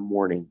up in the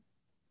morning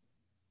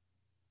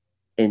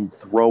and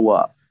throw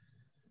up.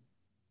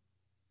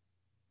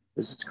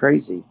 This is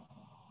crazy.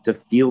 To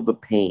feel the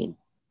pain,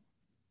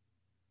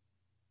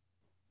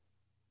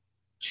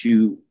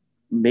 to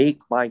make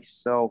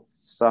myself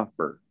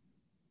suffer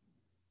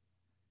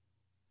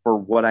for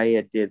what I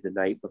had did the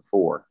night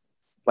before,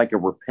 like a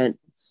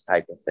repentance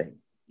type of thing.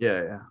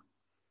 Yeah, yeah.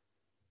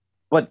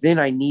 But then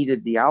I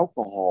needed the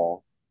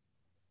alcohol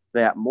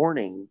that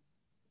morning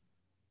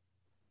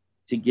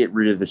to get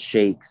rid of the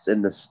shakes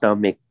and the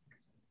stomach.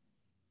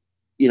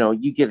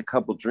 You get a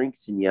couple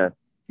drinks and you're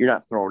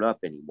not throwing up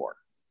anymore.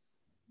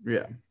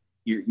 Yeah.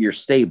 You're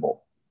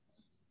stable,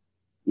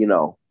 you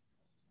know.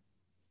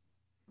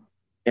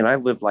 And I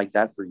lived like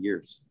that for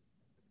years.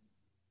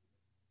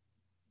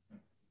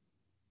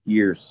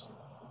 Years.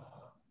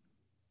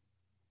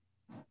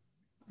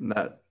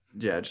 That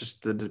yeah,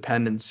 just the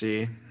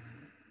dependency.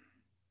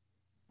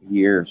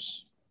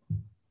 Years.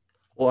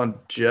 Hold on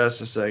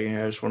just a second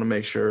here. I just want to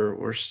make sure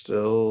we're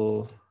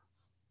still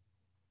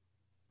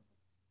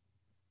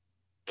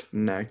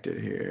connected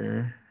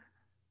here.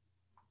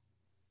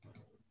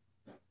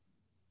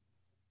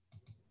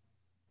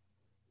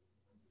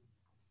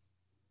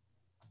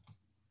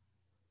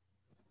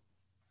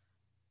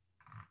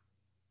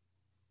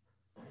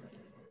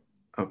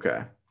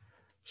 Okay.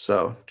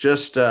 So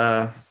just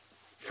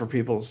for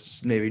people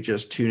maybe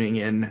just tuning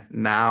in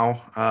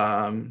now,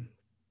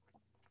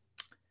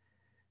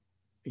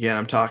 again,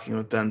 I'm talking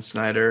with Ben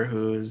Snider,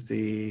 who is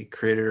the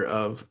creator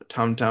of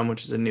Tumtum,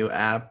 which is a new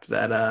app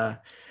that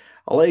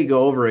I'll let you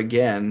go over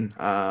again,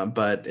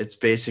 but it's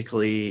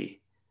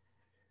basically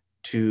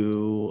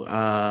to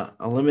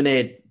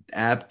eliminate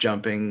app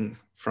jumping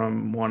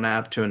from one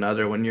app to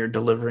another when you're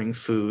delivering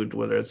food,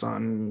 whether it's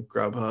on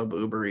Grubhub,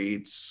 Uber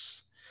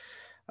Eats,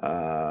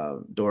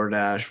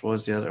 DoorDash. What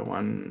was the other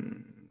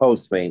one?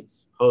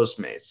 Postmates.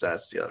 Postmates.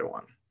 That's the other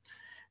one.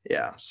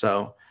 Yeah.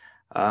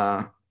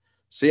 Uh,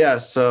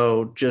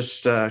 so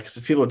just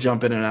because people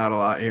jump in and out a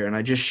lot here, and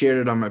I just shared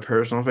it on my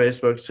personal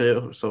Facebook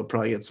too, so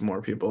probably get some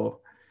more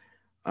people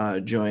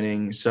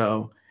joining.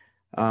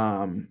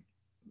 Um,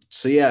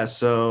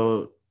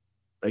 so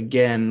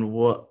again,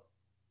 what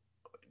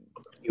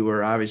you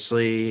were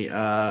obviously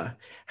had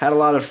a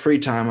lot of free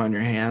time on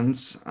your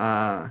hands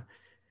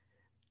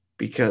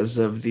because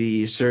of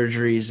the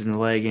surgeries and the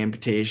leg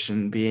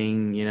amputation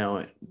being,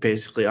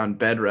 basically on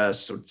bed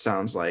rest. So it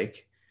sounds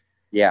like,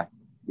 Yeah.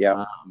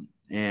 Yeah.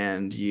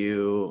 and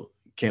you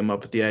came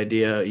up with the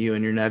idea. You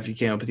and your nephew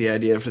came up with the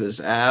idea for this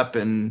app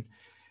and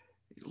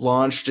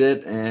launched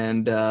it,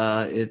 and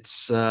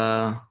it's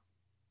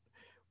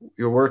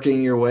you're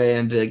working your way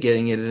into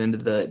getting it into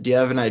the. Do you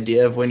have an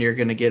idea of when you're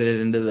going to get it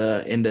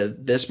into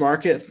this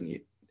market,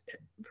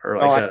 or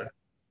No, like a?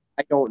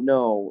 I don't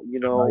know.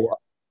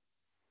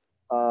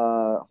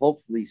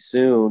 Hopefully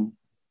soon.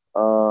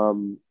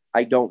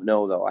 I don't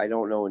know though. I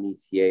don't know an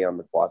ETA on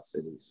the Quad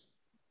Cities,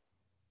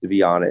 to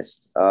be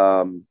honest.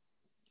 I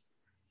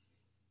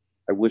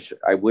wish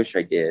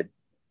I did.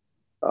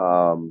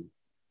 Um,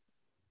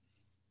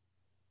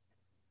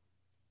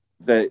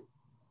 that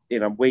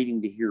and I'm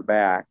waiting to hear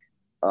back.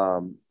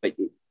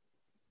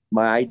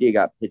 My idea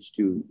got pitched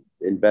to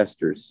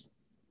investors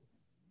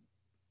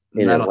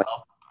in That'll Atlanta.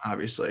 help,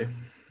 obviously.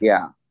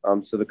 Yeah.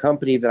 So the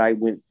company that I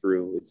went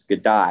through, it's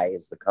Gadai,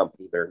 is the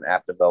company. They're an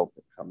app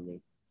development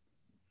company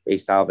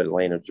based out of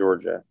Atlanta,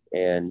 Georgia,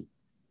 and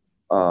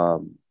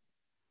um,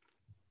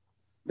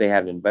 they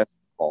had an investment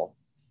call.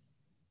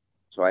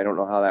 So I don't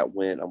know how that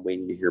went. I'm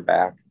waiting to hear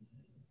back,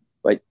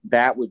 but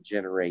that would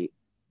generate,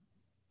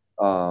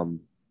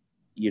 um,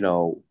 you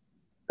know,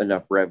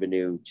 enough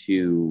revenue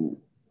to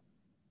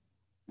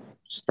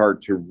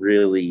start to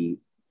really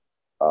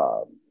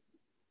um,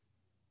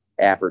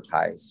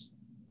 advertise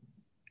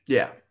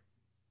Yeah.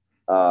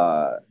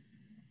 uh,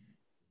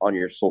 on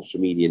your social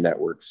media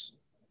networks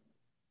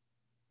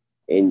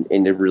and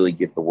to really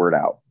get the word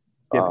out.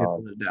 Get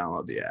people to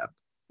download the app.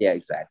 Yeah,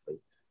 exactly.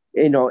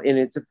 And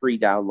it's a free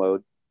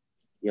download.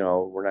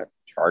 We're not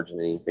charging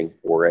anything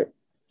for it.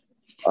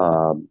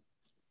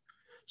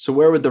 So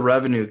where would the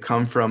revenue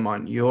come from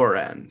on your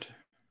end?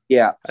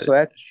 Yeah. So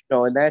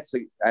and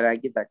I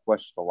get that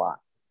question a lot.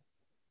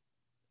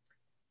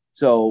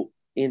 So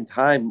in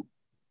time,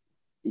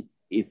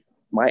 if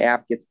my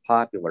app gets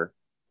popular,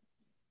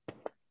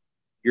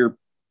 your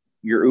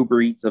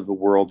Uber Eats of the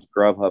world,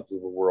 Grubhubs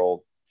of the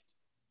world,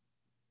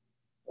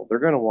 well, they're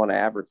going to want to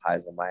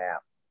advertise on my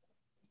app.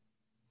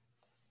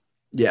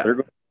 Yeah. They're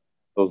going to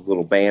those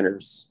little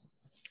banners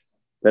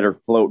that are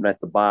floating at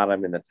the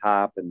bottom and the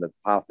top and the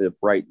pop up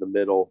right in the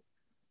middle.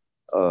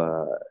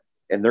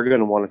 And they're going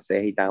to want to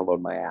say, hey,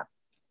 download my app.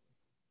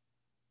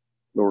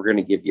 We're going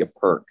to give you a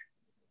perk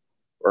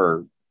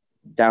or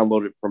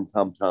download it from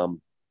Tumtum.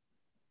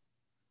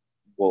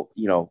 Well,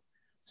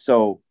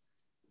 so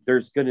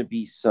there's going to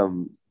be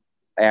some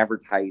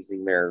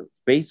advertising there,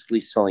 basically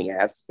selling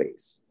ad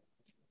space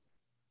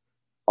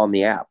on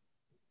the app.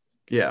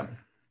 Yeah.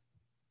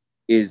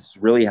 Is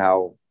really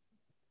how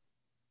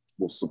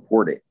we'll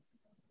support it.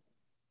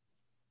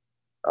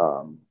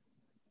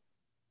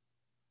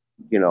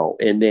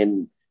 And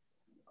then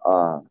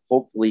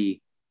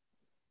hopefully,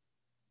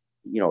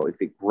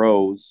 if it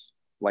grows,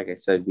 like I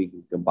said, we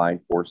can combine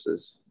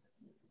forces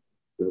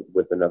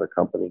with another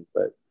company.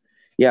 But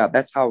yeah,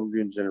 that's how we're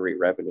going to generate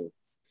revenue.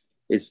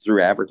 It's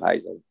through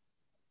advertising.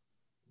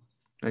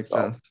 Makes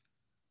sense.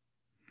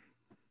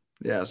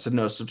 Yeah, so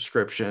no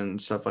subscription,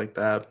 stuff like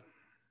that.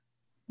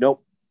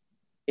 Nope.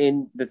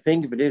 And the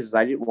thing of it is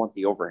I didn't want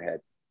the overhead.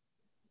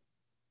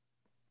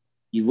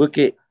 You look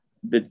at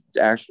the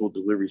actual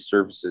delivery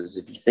services,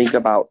 if you think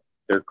about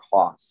their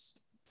costs,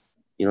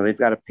 they've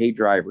got to pay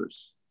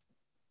drivers.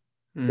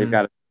 They've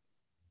got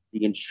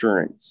the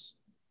insurance.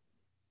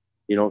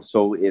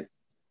 So if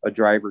a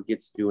driver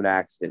gets into an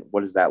accident,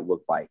 what does that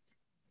look like?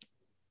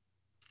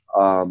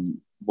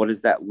 What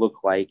does that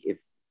look like if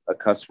a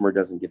customer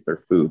doesn't get their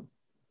food?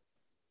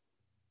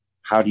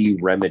 How do you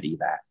remedy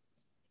that?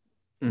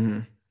 Mm-hmm.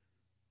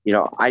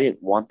 I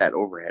didn't want that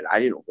overhead. I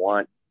didn't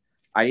want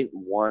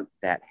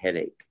that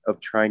headache of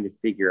trying to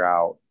figure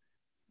out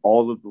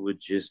all of the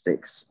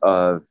logistics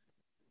of,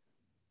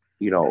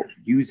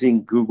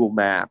 using Google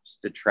Maps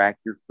to track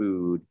your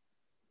food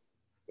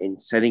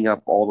and setting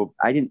up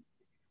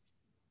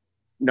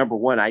number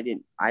one, I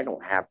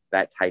don't have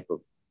that type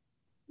of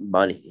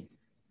money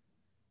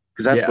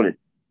because that's what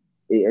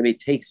it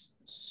takes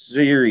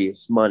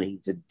serious money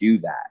to do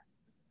that.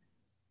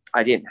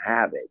 I didn't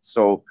have it.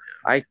 So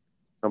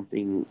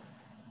something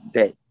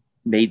that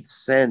made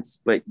sense,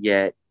 but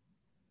yet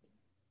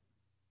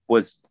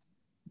was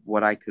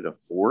what I could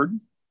afford.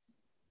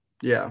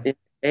 Yeah.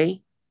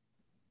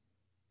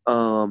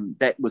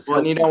 That was well,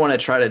 and you don't want to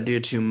try to do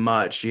too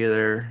much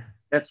either.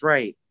 That's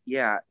right.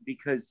 Yeah,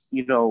 because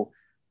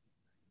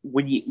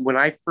when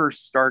I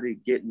first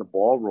started getting the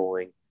ball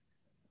rolling,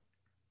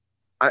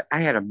 I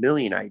had a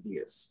million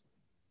ideas.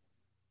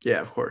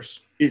 Yeah, of course.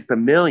 Just a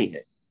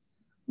million.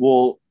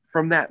 Well,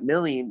 from that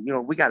million,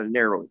 we got to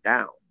narrow it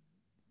down.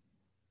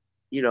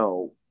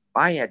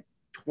 I had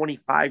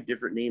 25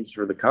 different names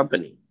for the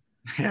company.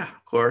 Yeah,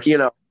 of course.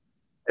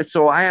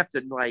 So I have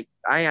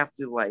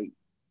to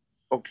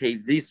okay,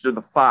 these are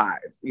the 5,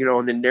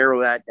 and then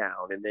narrow that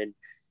down. And then,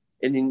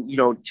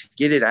 to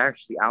get it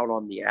actually out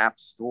on the app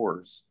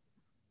stores,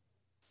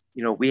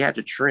 we had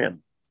to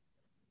trim,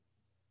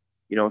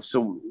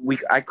 so we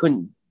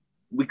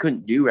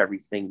couldn't do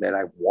everything that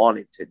I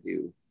wanted to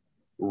do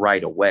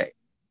right away.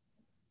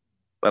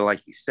 But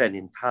like you said,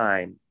 in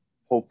time,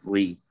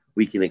 hopefully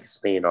we can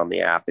expand on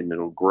the app and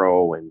it'll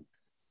grow and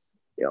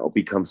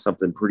become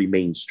something pretty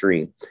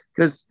mainstream.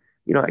 Because,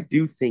 I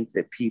do think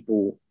that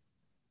people,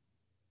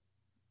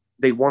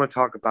 they want to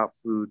talk about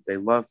food. They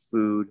love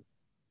food.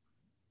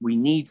 We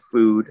need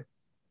food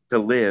to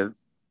live.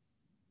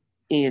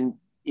 And,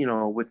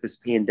 with this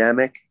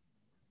pandemic,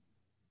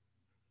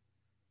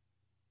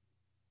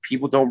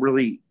 people don't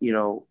really,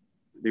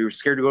 they were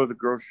scared to go to the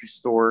grocery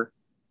store.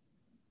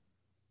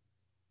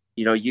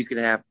 You can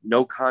have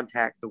no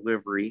contact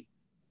delivery.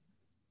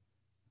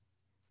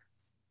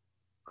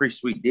 Pretty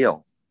sweet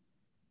deal.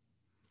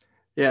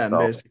 Yeah, and So,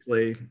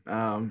 basically,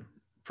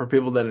 for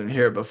people that didn't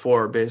hear it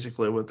before,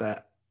 basically what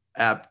that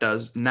app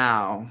does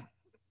now,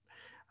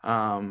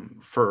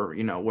 for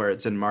where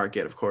it's in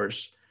market, of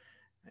course,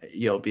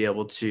 you'll be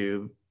able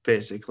to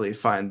basically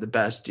find the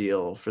best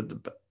deal for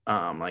the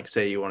like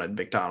say you wanted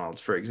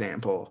McDonald's, for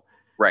example,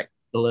 right.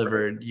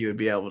 delivered, you would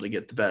be able to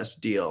get the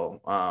best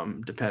deal,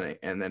 depending,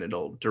 and then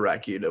it'll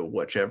direct you to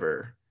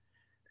whichever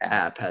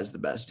app has the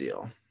best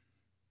deal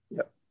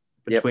Yep.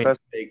 between Yep.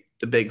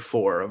 the big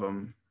four of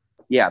them.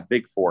 Yeah,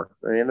 big four.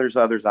 And there's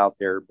others out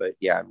there, but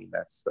yeah, I mean,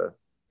 that's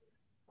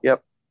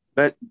yep.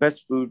 But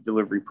best food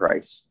delivery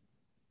price.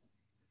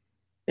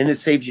 And it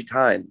saves you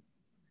time,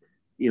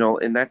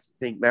 and that's the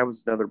thing. That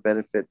was another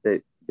benefit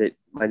that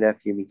my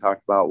nephew and me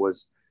talked about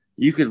was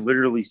you could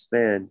literally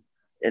spend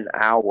an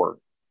hour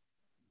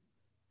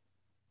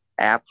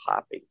app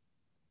hopping.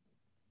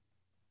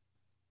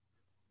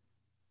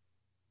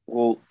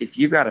 Well, if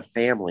you've got a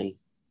family,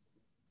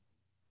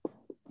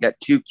 you got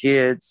 2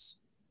 kids,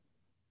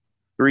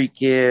 3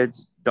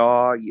 kids,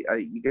 dog,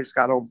 you just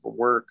got home from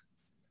work,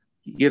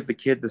 you give the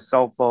kid the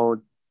cell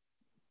phone,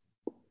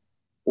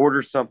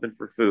 order something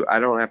for food. I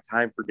don't have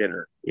time for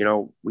dinner.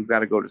 We've got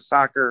to go to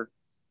soccer,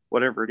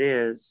 whatever it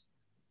is.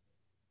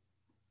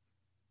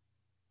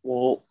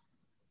 Well,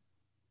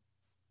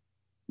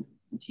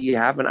 do you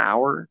have an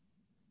hour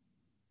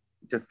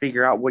to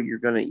figure out what you're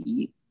going to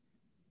eat?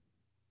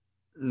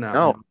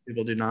 No,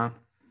 people do not.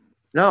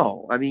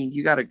 No. I mean,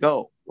 you got to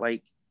go.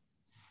 Like,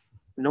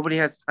 nobody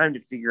has time to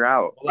figure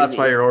out. Well, that's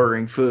why you're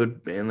ordering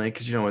food, mainly,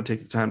 because you don't want to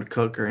take the time to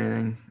cook or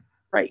anything.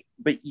 Right.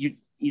 But you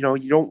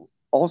don't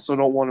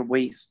want to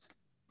waste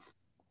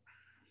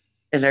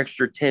an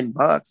extra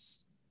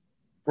 $10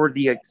 for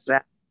the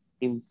exact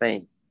same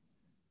thing.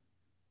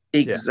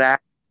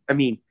 Exact. Yeah. I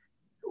mean,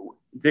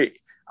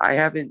 I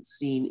haven't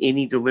seen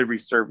any delivery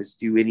service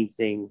do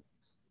anything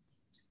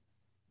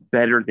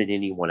better than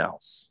anyone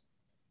else.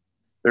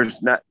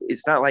 It's not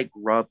like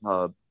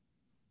Grubhub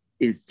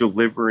is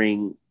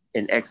delivering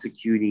and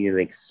executing an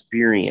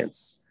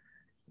experience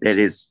that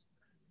is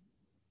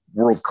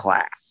world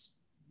class.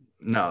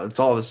 No, it's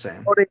all the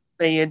same. What I'm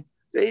saying,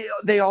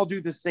 they all do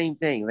the same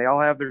thing. They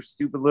all have their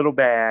stupid little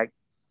bag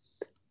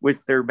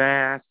with their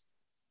mask,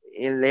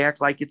 and they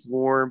act like it's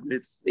warm.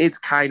 It's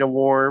kind of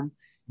warm.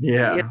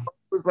 Yeah,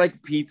 it's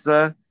like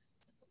pizza.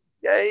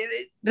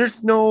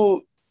 There's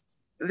no.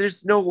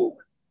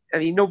 I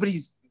mean,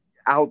 nobody's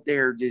out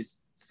there just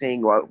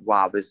saying,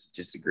 "Wow, this is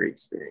just a great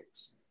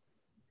experience."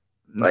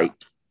 No. Like,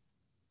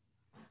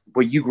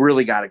 but you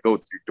really got to go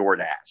through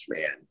DoorDash,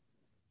 man.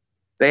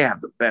 They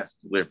have the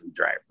best delivery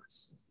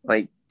drivers.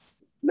 Like,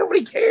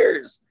 nobody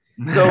cares.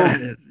 So,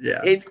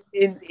 yeah. And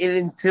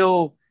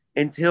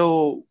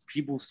until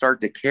people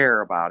start to care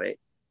about it,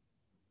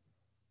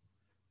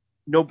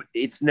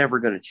 it's never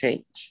going to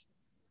change.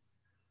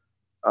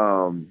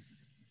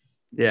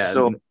 Yeah.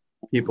 So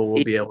people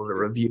will be able to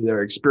review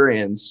their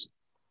experience.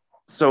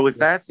 So if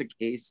that's the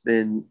case,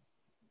 then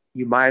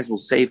you might as well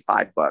save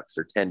 $5 or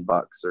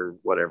 $10 or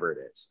whatever it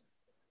is.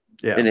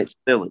 Yeah. And it's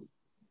silly.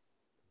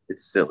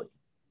 It's silly.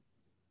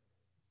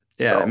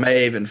 Yeah. So,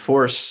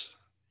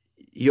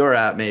 your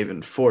app may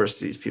even force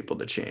these people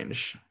to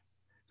change.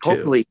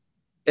 Hopefully.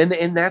 And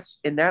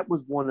that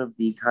was one of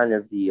the kind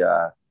of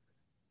the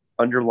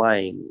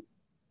underlying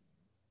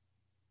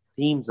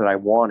themes that I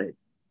wanted,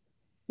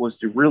 was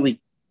to really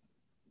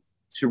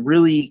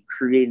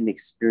create an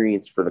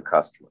experience for the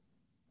customer.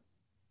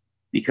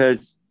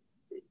 Because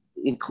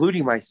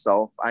including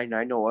myself, I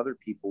know other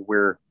people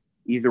where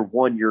either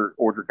one, your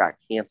order got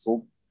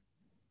canceled,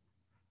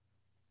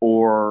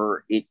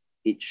 or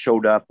it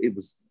showed up, it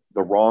was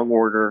the wrong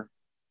order,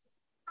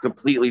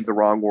 completely the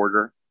wrong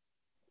order.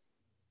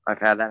 I've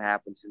had that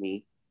happen to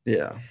me.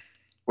 Yeah.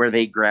 Where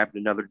they grabbed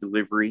another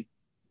delivery.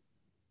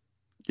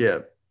 Yeah.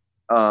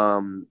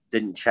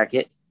 Didn't check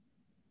it.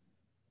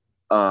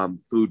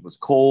 Food was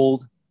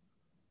cold.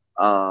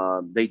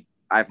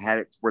 I've had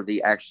it where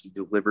they actually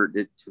delivered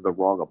it to the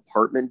wrong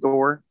apartment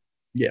door.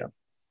 Yeah.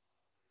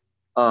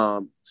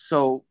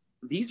 So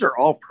these are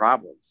all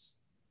problems,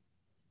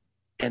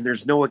 and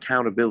there's no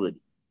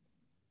accountability.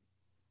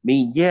 I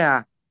mean,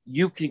 yeah,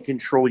 you can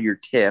control your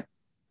tip.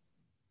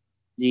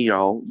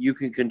 You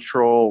can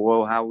control,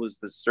 well, how was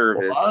the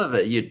service? A lot of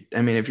it,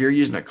 if you're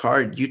using a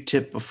card, you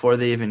tip before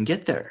they even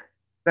get there.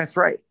 That's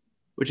right.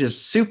 Which is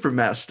super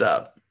messed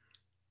up.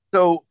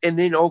 So, and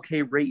then,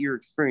 okay, rate your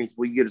experience.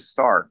 Well, you get a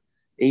star.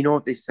 And you know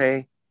what they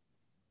say?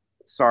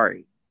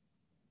 Sorry.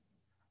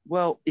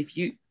 Well, if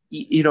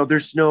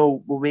there's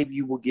no, well,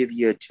 maybe we'll give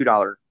you a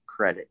 $2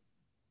 credit.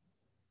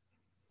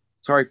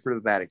 Sorry for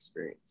the bad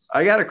experience.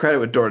 I got a credit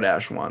with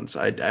DoorDash once.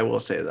 I will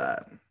say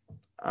that.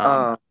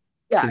 Uh,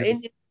 yeah,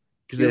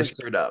 Because and they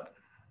screwed up.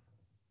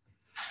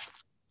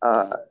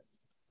 uh,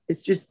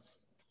 it's just,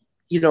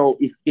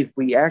 if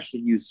we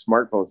actually use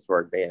smartphones to our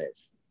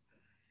advantage,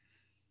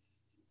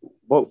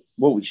 what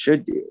we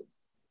should do,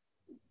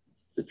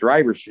 the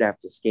driver should have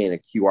to scan a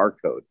QR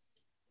code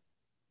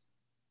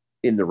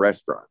in the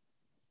restaurant.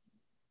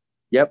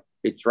 Yep,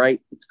 it's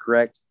right. It's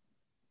correct.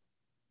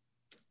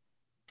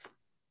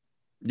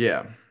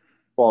 Yeah.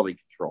 Quality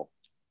control.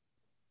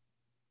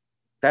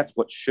 That's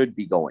what should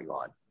be going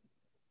on.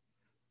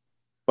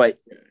 But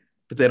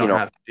they don't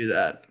have to do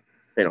that.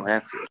 They don't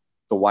have to.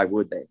 So why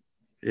would they?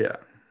 Yeah.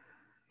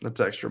 That's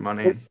extra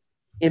money.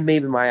 And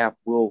maybe my app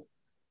will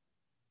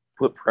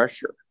put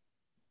pressure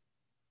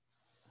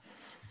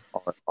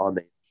on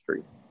the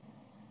industry.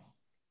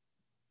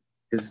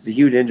 Because it's a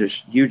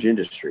huge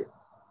industry.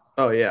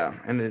 Oh, yeah.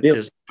 And it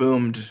just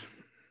boomed.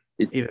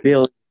 It's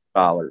billions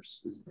of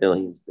dollars. It's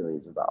billions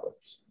of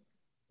dollars.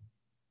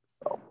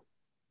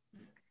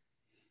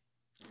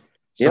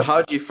 So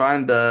how did you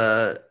find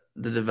the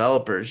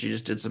developers? You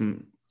just did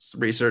some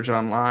research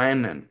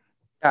online and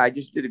I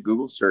just did a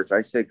Google search. I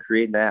said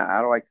create an app.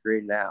 How do I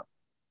create an app?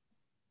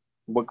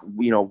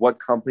 What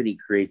company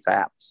creates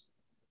apps?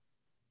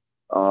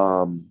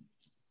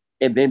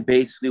 And then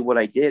basically what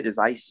I did is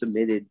I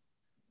submitted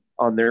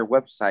on their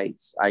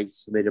websites, I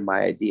submitted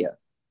my idea.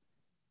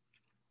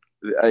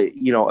 A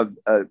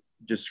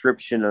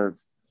description of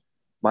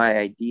my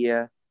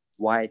idea,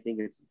 why I think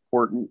it's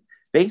important,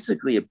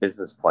 basically a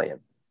business plan.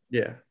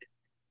 Yeah.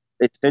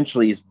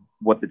 Essentially is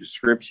what the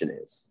description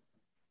is.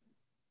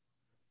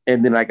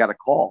 And then I got a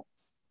call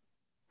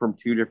from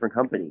 2 different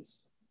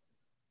companies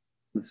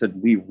that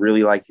said, we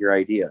really like your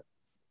idea.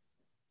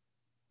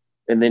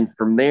 And then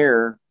from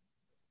there,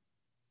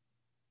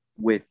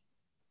 with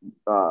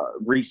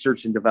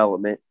research and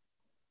development,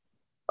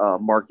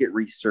 market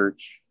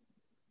research,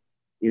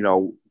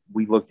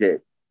 we looked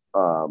at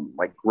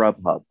like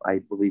Grubhub. I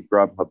believe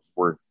Grubhub's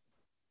worth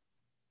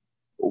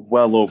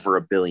well over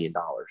 $1 billion.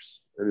 I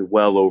mean,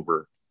 well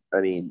over.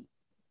 And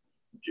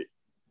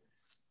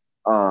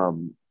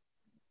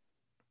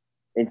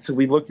so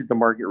we looked at the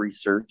market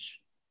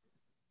research,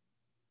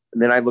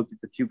 and then I looked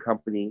at the 2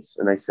 companies,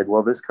 and I said,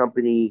 well, this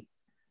company,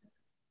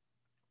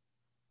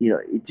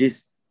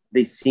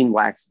 they seem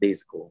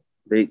lackadaisical.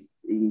 They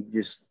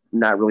just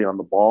not really on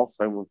the ball.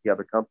 So I went with the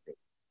other company.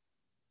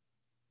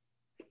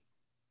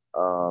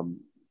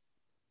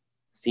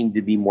 Seemed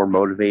to be more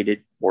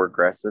motivated, more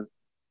aggressive.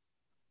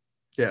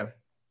 Yeah.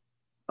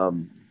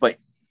 But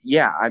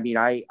yeah, I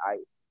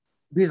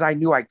because I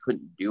knew I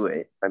couldn't do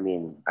it. I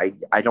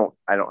don't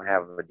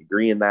have a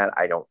degree in that.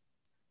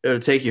 It'll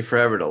take you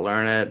forever to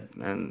learn it,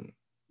 and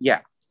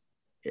yeah.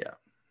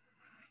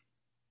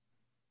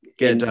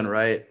 Get it done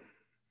right.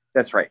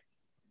 That's right.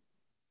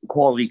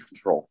 Quality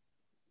control.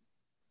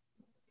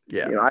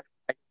 Yeah. I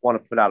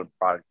want to put out a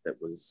product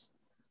that was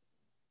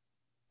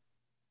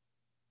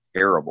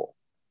terrible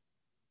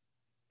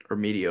or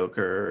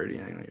mediocre or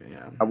anything like that.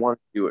 Yeah. I want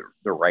to do it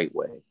the right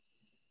way.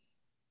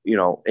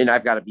 And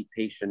I've got to be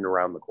patient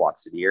around the Quad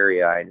City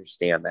area. I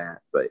understand that,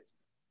 but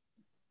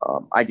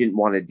I didn't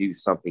want to do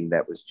something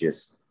that was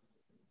just,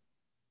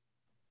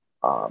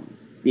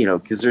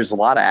 because there's a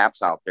lot of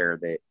apps out there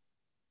that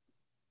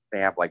they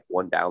have like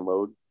 1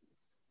 download,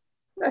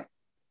 and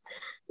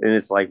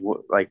it's like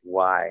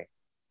why?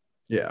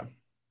 Yeah.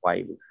 Why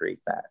even create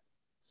that?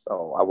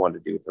 So I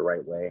wanted to do it the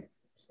right way.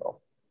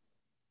 So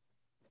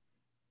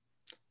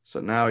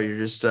now you're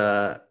just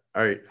how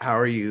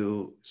are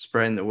you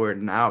spreading the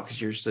word now?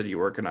 Because you're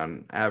working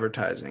on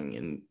advertising,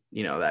 and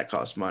that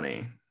costs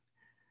money.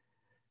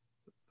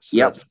 So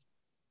yep.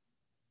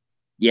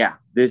 Yeah.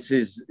 This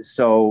is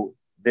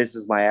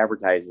my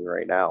advertising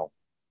right now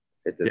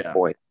at this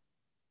point.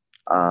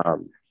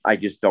 I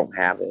just don't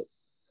have it.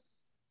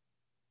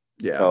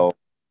 Yeah. So,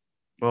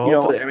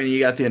 well, hopefully, you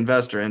got the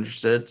investor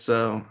interested,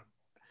 so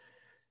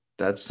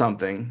that's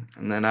something.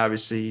 And then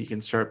obviously you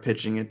can start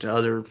pitching it to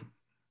other.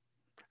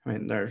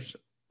 There's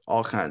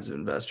all kinds of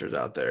investors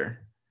out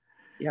there.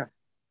 Yeah.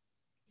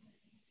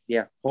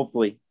 Yeah.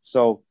 Hopefully.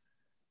 So,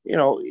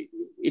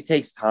 it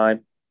takes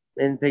time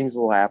and things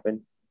will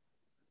happen.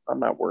 I'm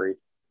not worried.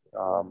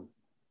 I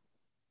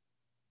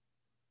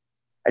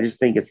just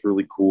think it's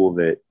really cool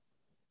that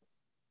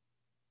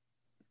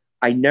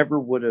I never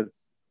would have,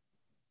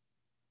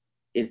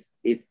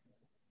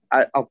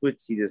 I'll put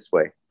it this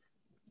way.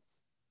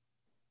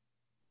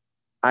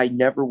 I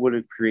never would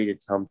have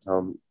created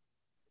Tumtum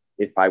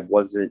if I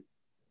wasn't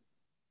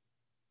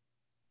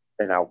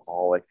an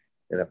alcoholic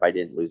and if I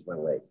didn't lose my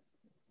leg.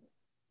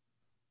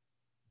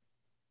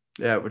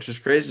 Yeah, which is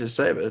crazy to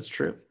say, but it's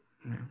true.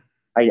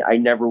 Yeah. I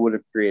never would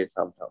have created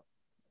Tumtum.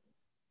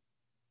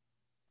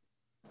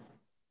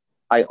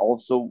 I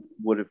also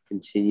would have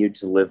continued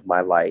to live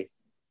my life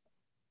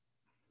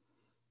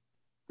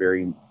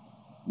very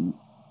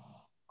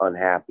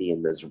unhappy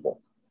and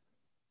miserable.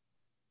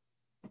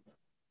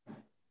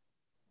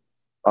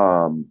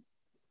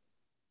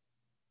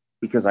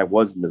 Because I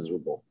was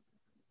miserable.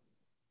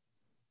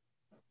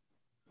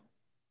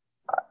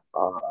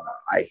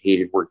 I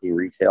hated working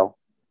retail.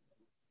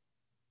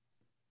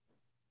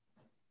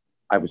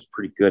 I was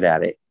pretty good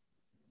at it,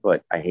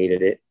 but I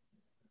hated it.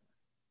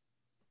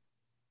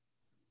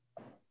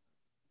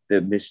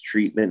 The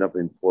mistreatment of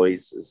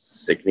employees is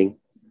sickening.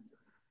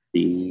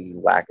 The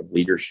lack of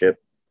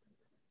leadership,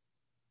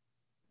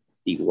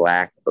 the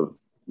lack of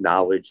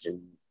knowledge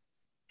and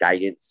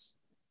guidance,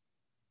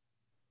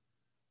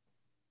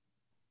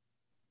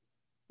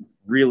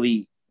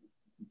 really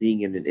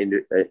being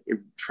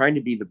trying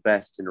to be the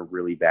best in a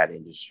really bad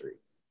industry.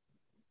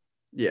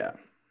 Yeah.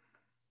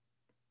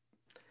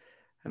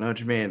 I know what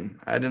you mean.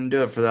 I didn't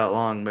do it for that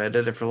long, but I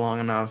did it for long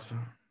enough.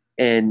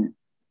 And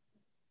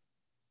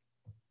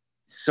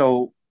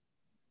so,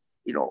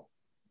 you know,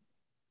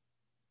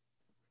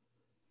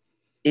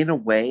 in a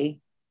way,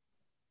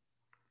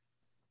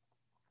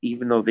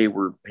 even though they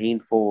were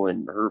painful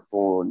and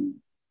hurtful, and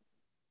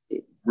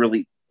it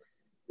really,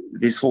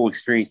 this whole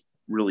experience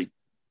really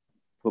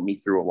put me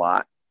through a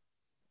lot,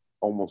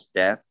 almost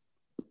death.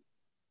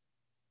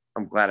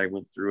 I'm glad I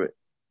went through it.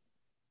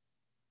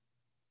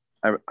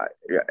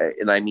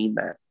 And I mean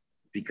that,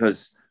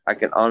 because I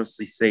can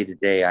honestly say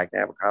today I can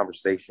have a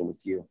conversation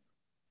with you.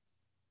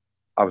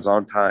 I was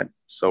on time,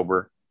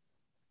 sober,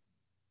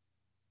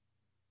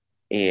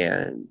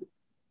 and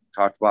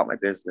talked about my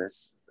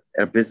business,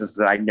 and a business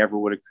that I never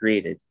would have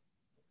created.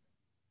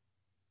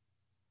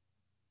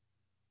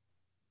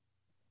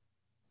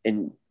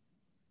 And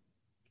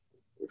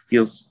it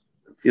feels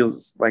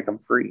like I'm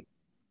free,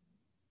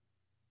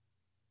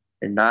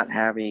 and not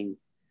having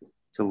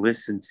to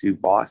listen to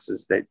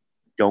bosses that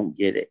don't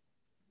get it,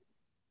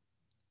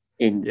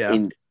 and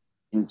Yeah.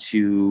 and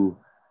to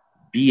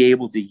be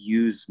able to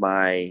use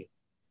my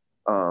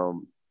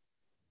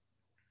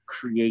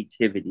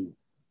creativity.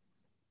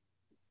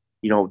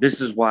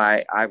 This is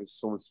why I was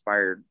so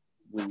inspired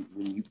when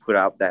you put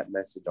out that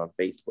message on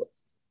Facebook,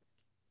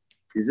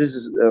 because this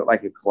is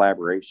like a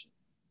collaboration.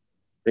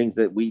 Things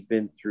that we've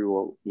been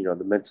through,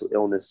 the mental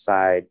illness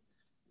side,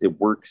 the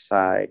work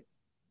side,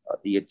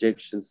 the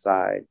addiction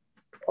side,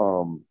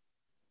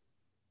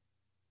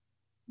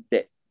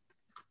 that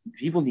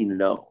people need to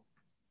know.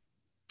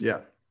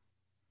 Yeah.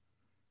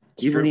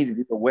 People need to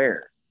be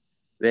aware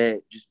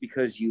that just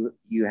because you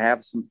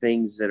have some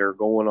things that are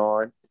going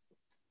on,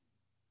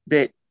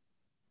 that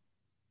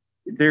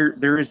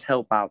there is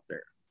help out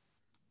there.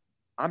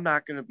 I'm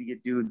not going to be a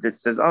dude that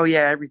says, "Oh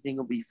yeah, everything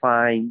will be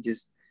fine.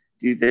 Just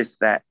do this,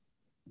 that."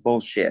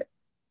 Bullshit.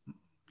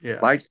 Yeah.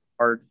 Life's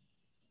hard.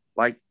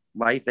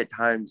 Life at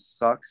times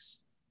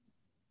sucks.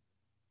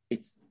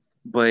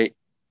 But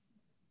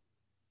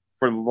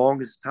for the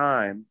longest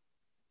time,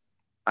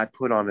 I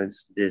put on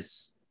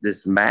this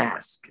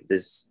mask,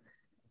 this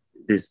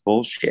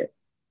bullshit.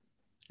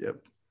 Yep.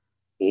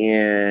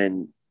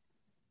 And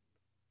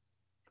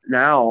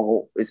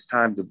now it's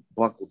time to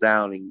buckle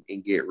down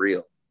and get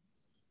real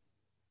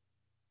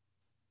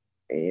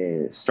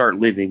and start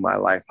living my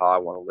life how I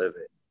want to live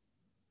it.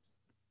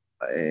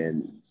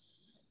 And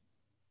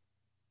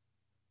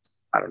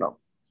I don't know.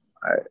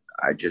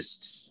 I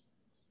just,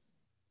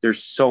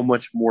 there's so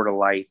much more to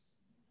life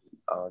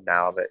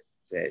now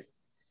that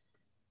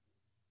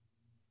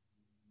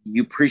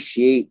you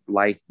appreciate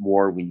life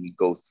more when you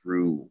go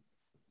through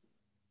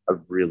a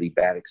really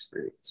bad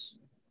experience.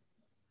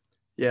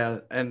 Yeah,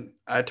 and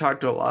I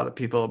talked to a lot of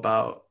people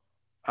about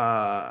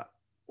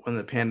when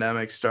the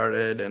pandemic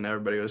started and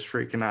everybody was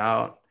freaking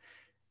out,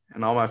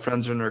 and all my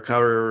friends in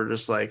recovery were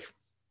just like,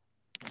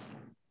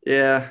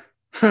 "Yeah,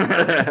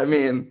 I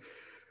mean,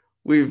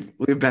 we've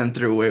been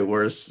through way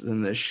worse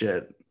than this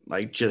shit,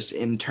 like just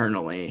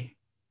internally,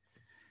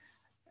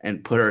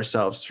 and put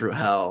ourselves through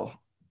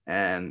hell,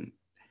 and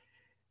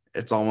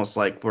it's almost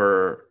like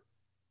we're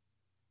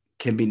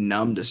can be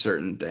numb to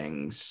certain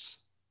things."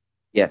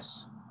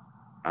 Yes.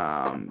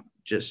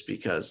 Just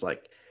because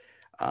like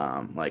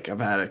I've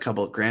had a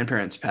couple of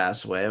grandparents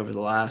pass away over the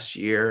last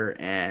year,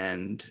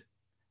 and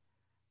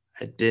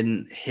it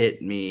didn't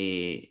hit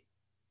me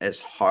as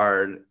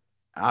hard.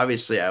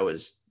 Obviously, I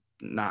was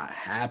not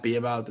happy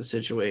about the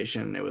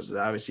situation. It was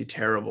obviously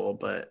terrible,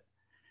 but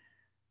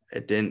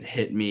it didn't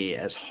hit me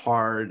as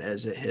hard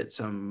as it hit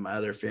some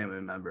other family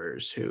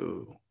members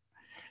who,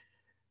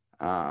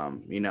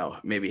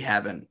 maybe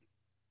haven't,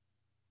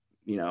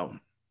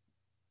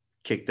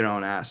 kicked their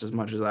own ass as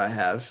much as I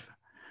have.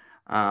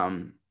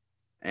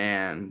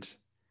 And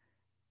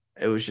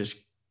it was just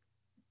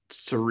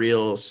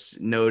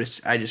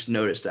surreal. I just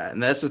noticed that.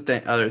 And that's the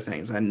thing. Other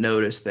things, I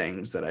noticed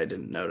things that I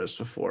didn't notice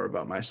before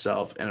about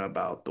myself and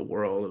about the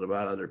world and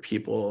about other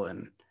people,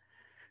 and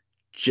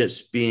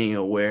just being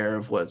aware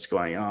of what's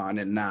going on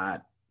and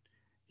not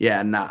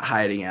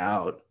hiding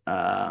out.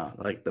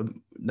 Like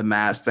the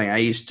mask thing.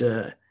 I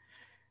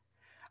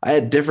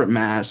had different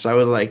masks. I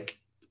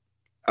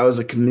was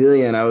a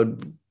chameleon. I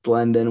would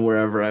blend in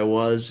wherever I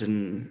was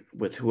and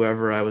with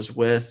whoever I was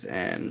with,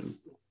 and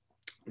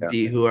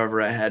be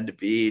whoever I had to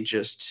be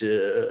just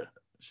to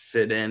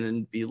fit in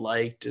and be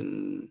liked,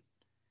 and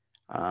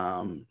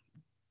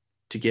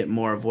to get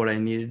more of what I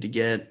needed to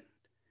get.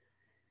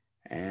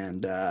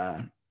 And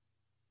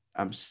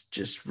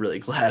just really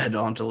glad I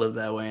don't have to live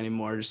that way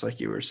anymore. Just like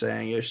you were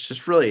saying, it's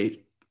just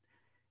really,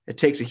 it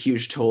takes a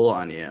huge toll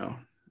on you.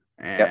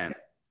 Yep.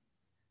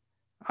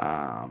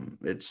 And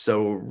it's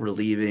so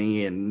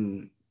relieving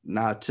and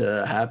not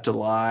to have to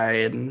lie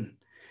and,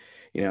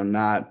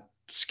 not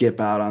skip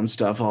out on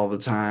stuff all the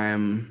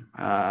time.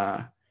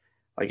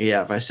 Like,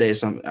 yeah, if I say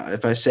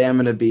I'm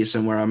going to be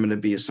somewhere, I'm going to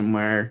be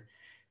somewhere.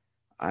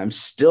 I'm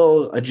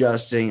still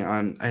adjusting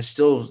on, I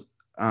still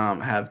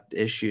have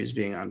issues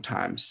being on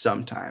time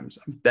sometimes.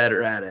 I'm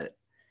better at it.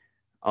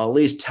 I'll at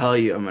least tell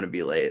you I'm going to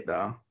be late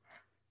though.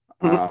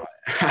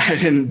 I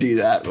didn't do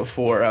that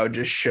before. I would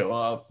just show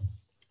up.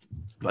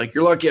 Like,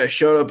 you're lucky I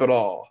showed up at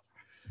all.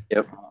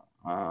 Yep.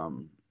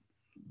 Um,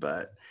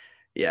 but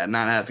yeah,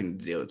 not having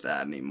to deal with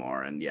that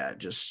anymore. And yeah,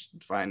 just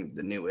find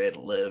the new way to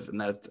live. And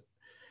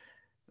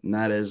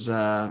that is,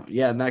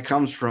 yeah, and that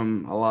comes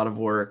from a lot of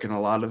work and a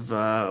lot of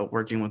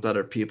working with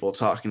other people,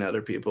 talking to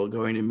other people,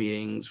 going to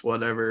meetings,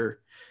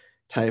 whatever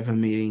type of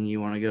meeting you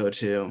want to go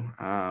to,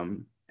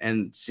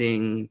 and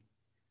seeing.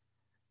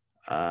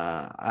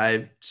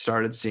 I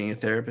started seeing a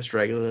therapist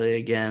regularly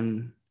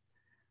again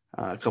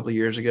a couple of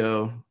years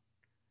ago.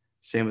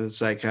 Same with a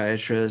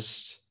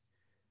psychiatrist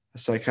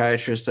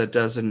that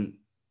doesn't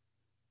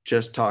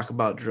just talk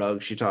about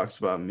drugs; she talks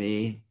about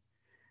me.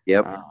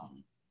 Yep.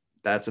 Um,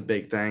 that's a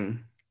big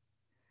thing.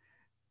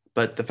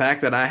 But the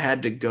fact that I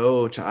had to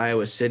go to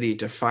Iowa City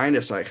to find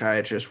a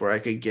psychiatrist where I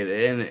could get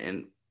in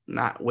and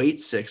not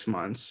wait 6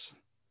 months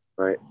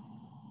Right.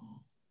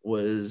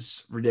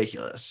 was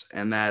ridiculous.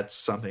 And that's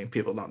something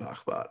people don't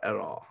talk about at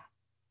all.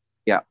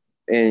 Yeah.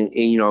 And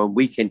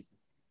we can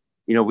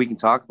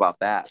talk about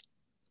that.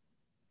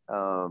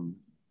 Um,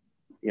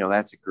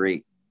 that's a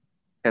great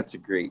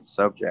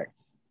subject.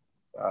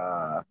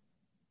 Uh,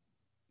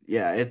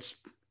 Yeah,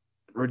 it's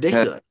because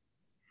ridiculous.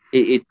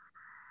 it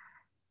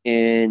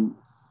and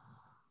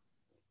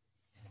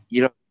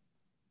you know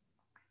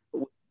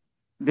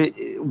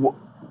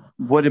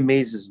what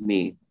amazes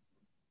me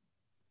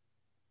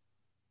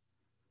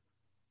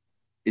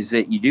is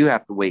that you do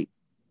have to wait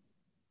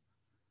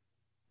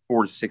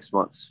 4 to 6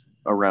 months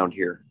around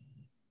here,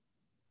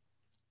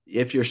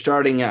 If you're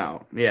starting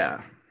out,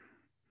 yeah.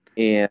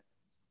 and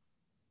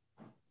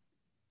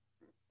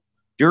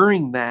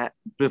during that,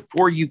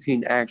 before you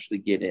can actually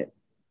get in,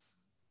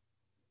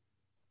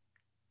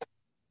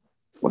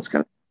 what's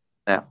going to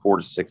that 4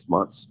 to 6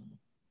 months?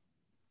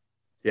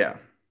 Yeah.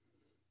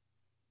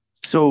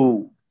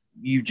 So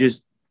you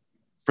just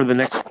for the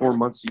next 4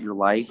 months of your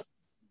life,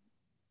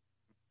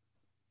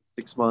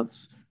 6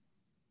 months,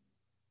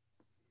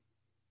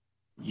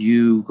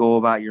 you go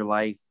about your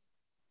life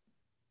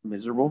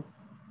miserable,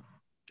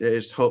 Yeah,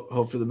 just hope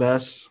for the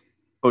best.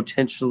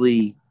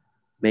 potentially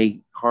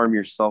may harm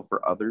yourself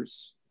or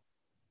others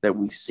that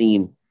we've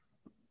seen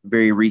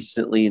very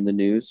recently in the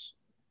news.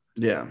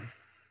 Yeah.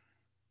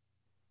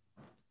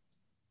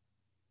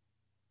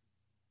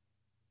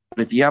 But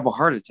if you have a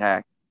heart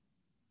attack,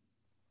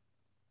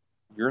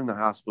 you're in the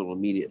hospital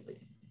immediately.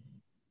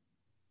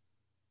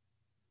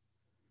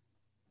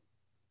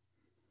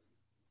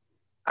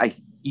 I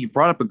You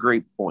brought up a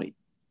great point.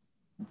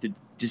 The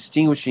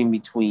distinguishing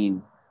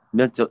between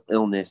mental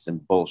illness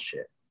and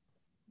bullshit.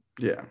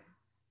 Yeah.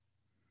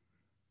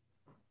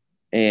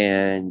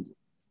 And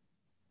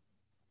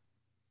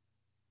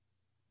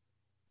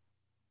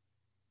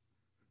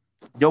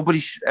nobody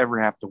should ever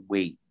have to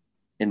wait,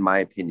 in my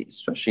opinion,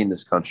 especially in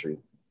this country,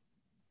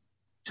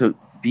 to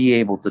be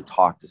able to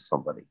talk to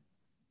somebody.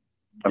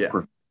 Yeah.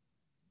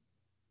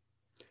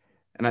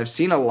 And I've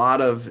seen a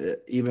lot of,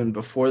 even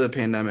before the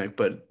pandemic,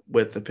 but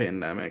with the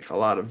pandemic, a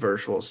lot of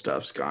virtual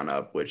stuff's gone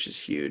up, which is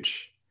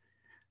huge.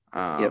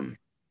 Yep.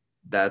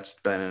 That's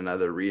been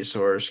another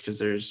resource because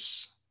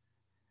there's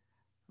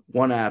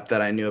one app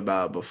that I knew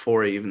about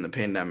before even the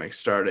pandemic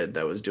started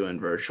that was doing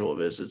virtual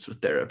visits with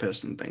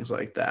therapists and things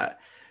like that.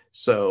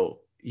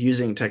 So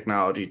using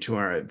technology to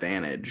our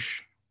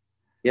advantage.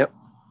 Yep.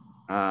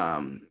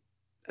 And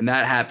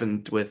that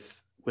happened with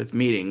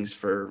meetings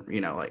for,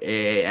 like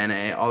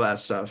AANA, all that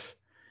stuff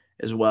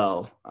as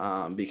well,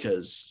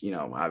 because,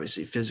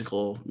 obviously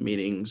physical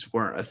meetings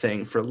weren't a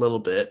thing for a little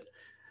bit.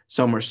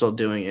 Some were still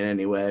doing it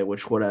anyway,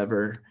 which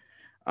whatever.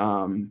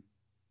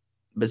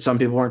 But some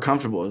people weren't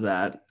comfortable with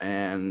that,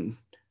 and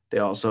they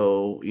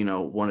also,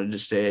 wanted to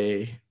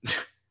stay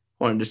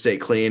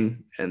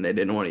clean, and they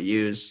didn't want to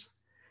use,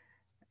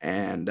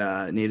 and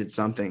needed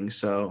something.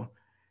 So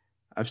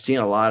I've seen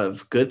a lot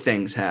of good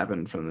things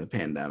happen from the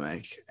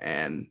pandemic,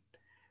 and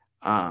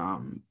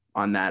on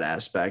that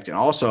aspect. And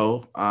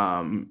also,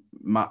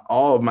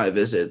 all of my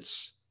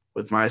visits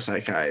with my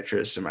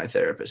psychiatrist and my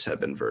therapist have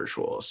been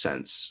virtual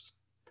since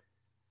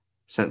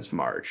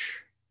March,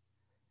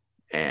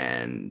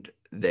 and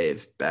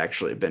they've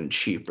actually been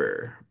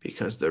cheaper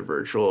because they're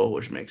virtual,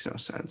 which makes no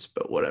sense,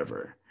 but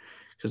whatever.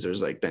 Because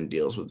there's like been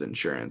deals with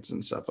insurance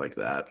and stuff like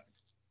that.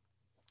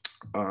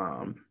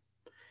 And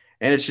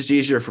it's just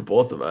easier for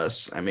both of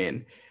us. I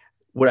mean,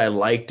 would I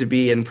like to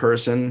be in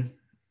person?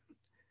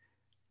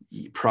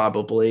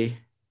 Probably.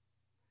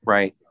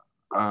 Right.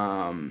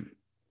 Um,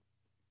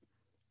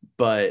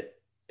 but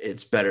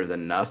it's better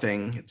than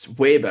nothing. It's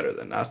way better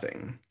than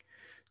nothing.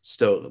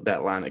 Still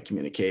that line of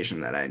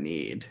communication that I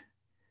need.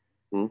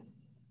 Mm-hmm.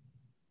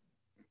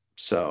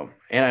 So,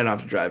 and I don't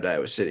have to drive to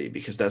Iowa City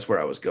because that's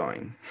where I was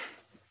going.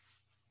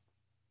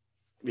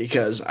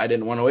 Because I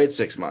didn't want to wait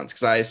 6 months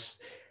because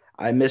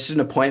I missed an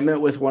appointment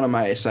with one of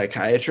my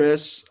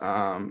psychiatrists,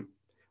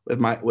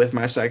 with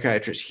my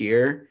psychiatrist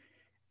here,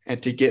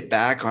 and to get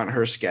back on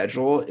her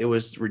schedule, it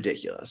was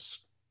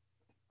ridiculous.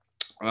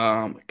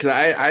 Because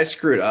I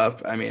screwed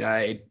up. I mean,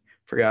 I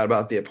forgot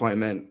about the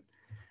appointment.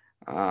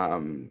 I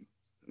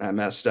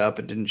messed up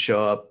and didn't show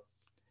up,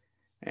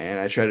 and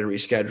I tried to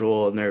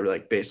reschedule, and they're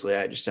like, basically,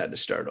 I just had to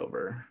start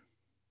over.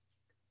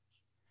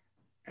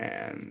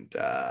 And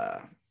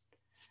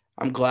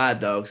I'm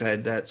glad though, because I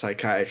had that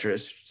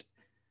psychiatrist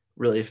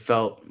really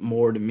felt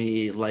more to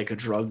me like a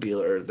drug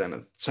dealer than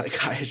a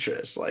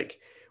psychiatrist. Like,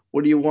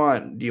 what do you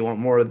want? Do you want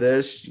more of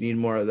this? Do you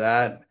need more of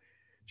that?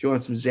 Do you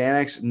want some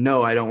Xanax?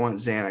 No, I don't want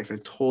Xanax.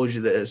 I've told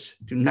you this.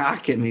 Do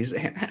not give me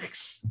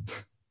Xanax.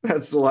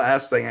 That's the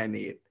last thing I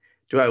need.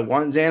 Do I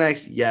want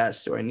Xanax?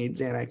 Yes. Do I need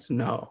Xanax?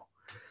 No.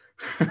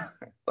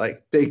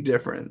 Like, big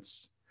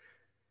difference.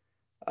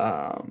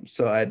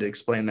 So I had to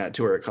explain that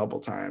to her a couple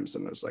times,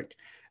 and it was like,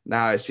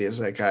 now I see a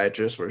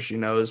psychiatrist where she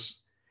knows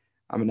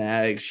I'm an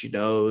addict. She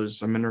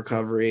knows I'm in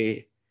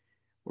recovery.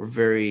 We're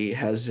very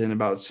hesitant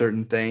about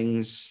certain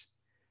things.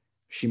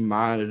 She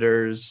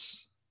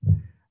monitors,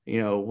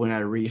 when I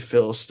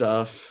refill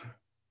stuff,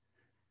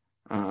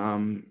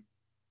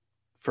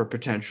 for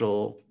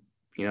potential,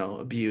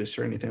 abuse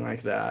or anything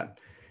like that.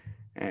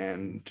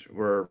 And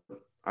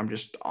I'm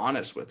just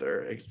honest with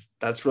her.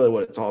 That's really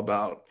what it's all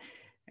about.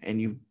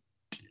 And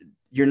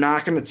you're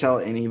not going to tell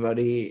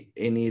anybody,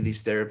 any of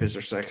these therapists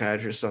or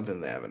psychiatrists,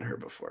 something they haven't heard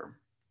before.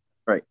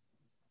 Right.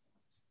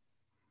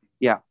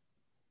 Yeah.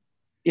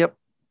 Yep.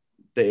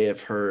 They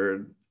have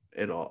heard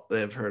it all.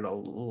 They have heard a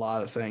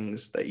lot of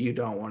things that you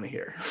don't want to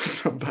hear.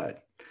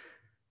 But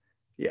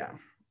yeah,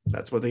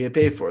 that's what they get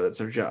paid for. That's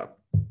their job.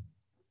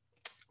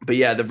 But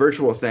yeah, the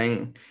virtual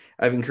thing,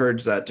 I've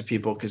encouraged that to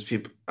people because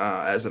people,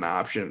 as an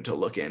option to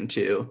look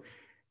into,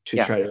 to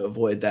Yeah. try to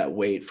avoid that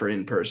wait for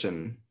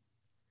in-person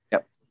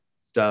Yep.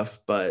 stuff.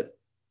 But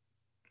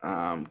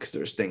because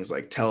there's things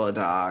like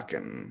Teledoc,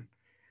 and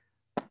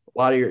a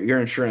lot of your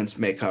insurance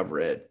may cover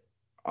it,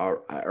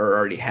 or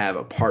already have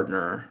a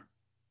partner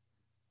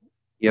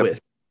Yep.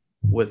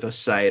 with a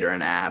site or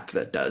an app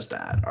that does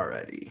that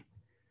already.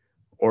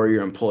 Or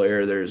your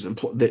employer,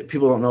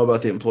 people don't know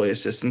about the employee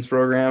assistance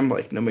program.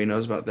 Like, nobody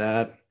knows about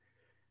that.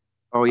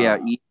 Oh yeah,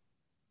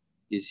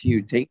 is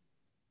huge.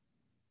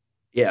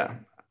 Yeah,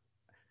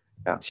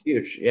 Yeah. it's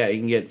huge. Yeah, you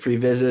can get free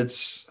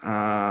visits,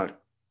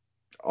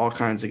 all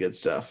kinds of good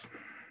stuff.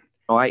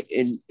 Oh,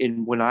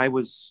 and when I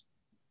was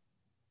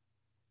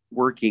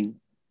working,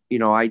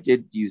 I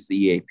did use the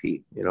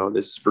EAP.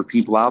 This is for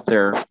people out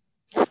there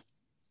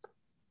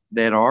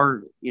that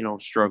are,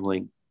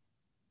 struggling.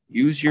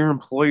 Use your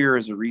employer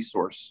as a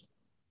resource.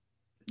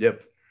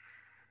 Yep.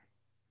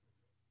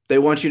 They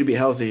want you to be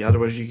healthy,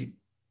 otherwise you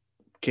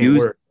can't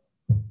Use work.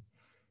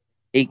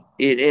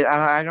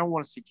 I don't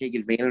want to say take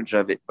advantage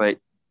of it, but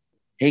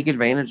take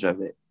advantage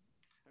of it.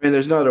 I mean,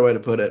 there's no other way to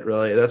put it,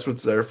 really. That's what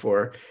it's there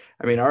for.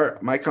 I mean,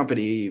 my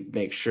company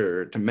makes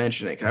sure to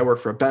mention it. I work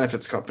for a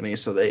benefits company,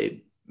 so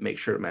they make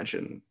sure to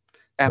mention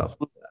stuff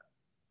like Absolutely.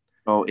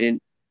 Oh,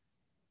 and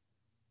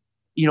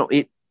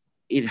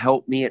it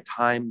helped me at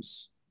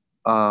times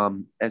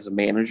as a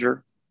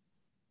manager.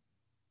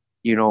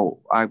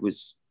 I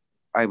was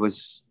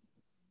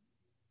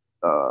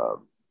uh,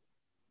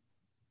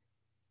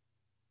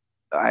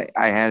 I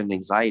had an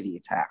anxiety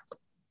attack.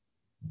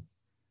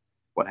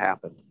 What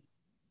happened?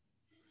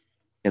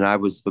 And I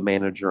was the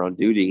manager on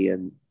duty,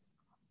 and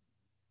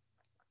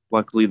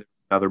luckily there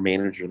was another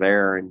manager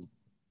there, and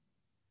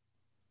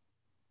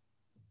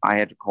I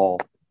had to call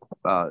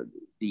the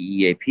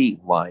EAP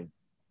line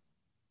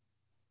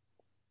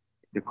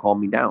to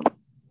calm me down.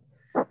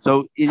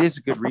 So it is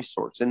a good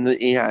resource, and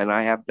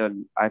I've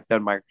done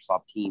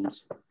Microsoft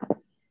Teams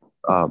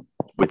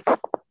with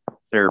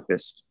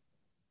therapists.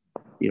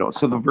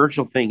 So the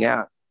virtual thing,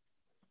 yeah,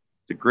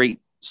 it's a great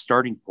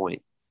starting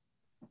point,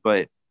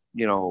 but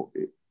the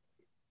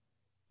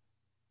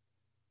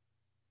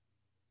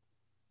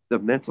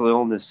mental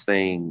illness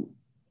thing,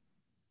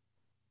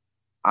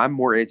 I'm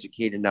more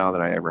educated now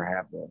than I ever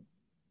have been.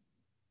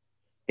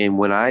 And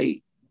when I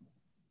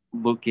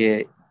look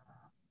at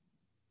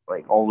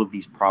like all of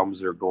these problems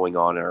that are going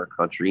on in our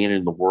country and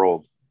in the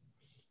world,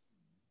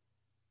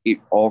 it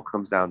all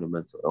comes down to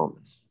mental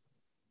illness.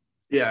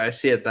 Yeah, I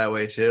see it that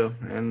way too,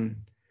 and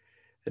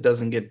it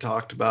doesn't get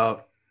talked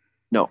about.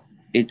 No,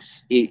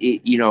 it's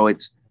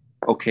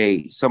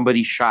okay.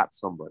 Somebody shot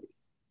somebody,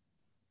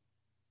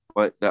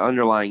 but the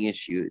underlying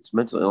issue, it's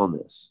mental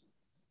illness.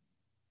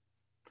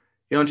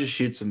 You don't just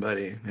shoot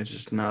somebody. It's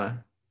just not.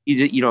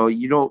 You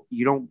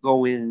don't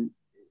go in,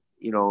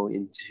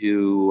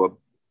 into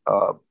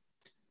a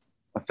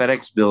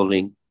FedEx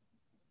building,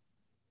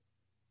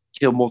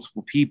 kill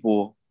multiple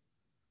people,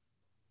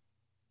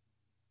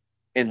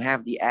 and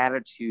have the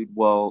attitude,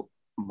 well,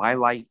 my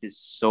life is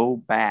so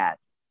bad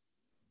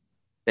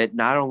that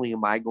not only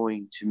am I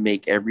going to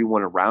make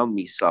everyone around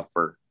me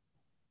suffer,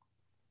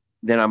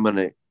 then I'm going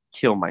to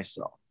kill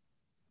myself.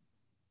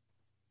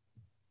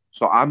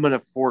 So I'm going to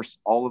force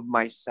all of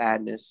my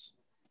sadness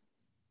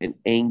and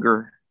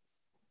anger,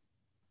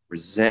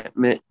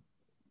 resentment,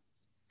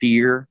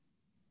 fear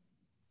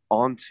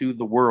onto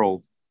the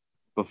world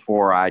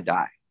before I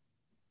die.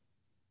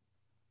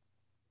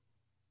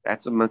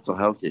 That's a mental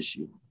health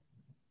issue.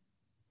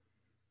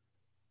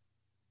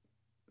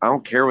 I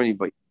don't care what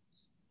anybody.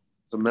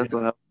 It's a mental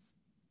Yeah. health,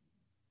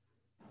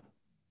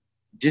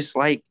 just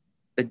like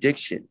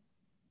addiction.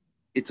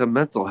 It's a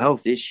mental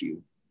health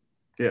issue.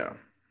 Yeah.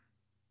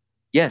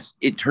 Yes,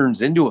 it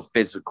turns into a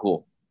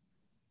physical.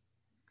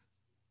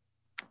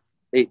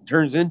 It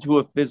turns into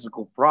a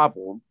physical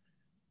problem.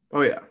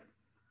 Oh yeah.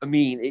 I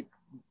mean, it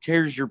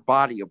tears your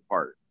body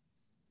apart,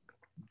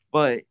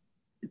 but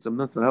it's a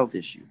mental health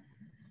issue.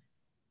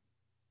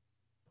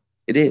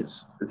 It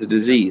is. It's a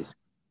disease,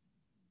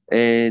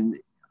 and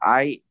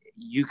I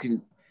you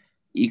can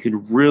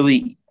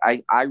really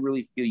I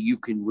really feel you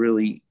can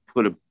really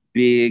put a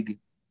big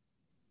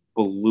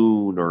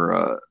balloon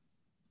or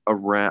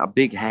a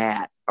big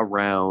hat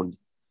around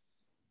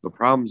the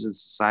problems in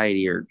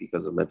society are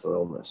because of mental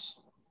illness.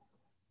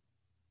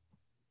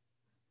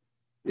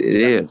 It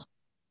Yeah. is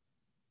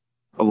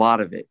a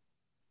lot of it.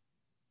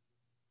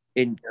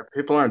 And Yeah.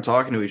 People aren't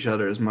talking to each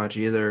other as much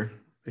either,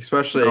 no,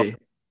 especially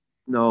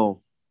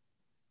no,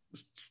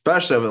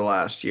 especially over the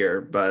last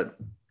year. But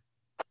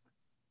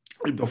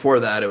before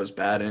that, it was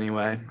bad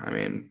anyway. I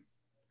mean,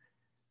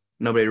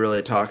 nobody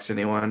really talks to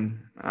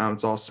anyone.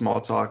 It's all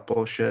small talk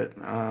bullshit.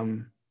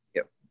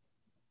 yep.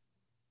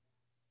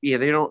 Yeah,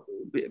 they don't.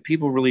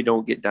 People really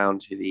don't get down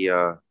to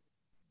the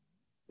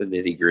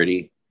nitty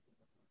gritty.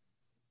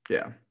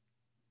 Yeah.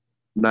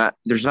 Not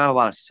there's not a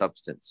lot of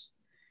substance,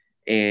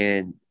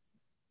 and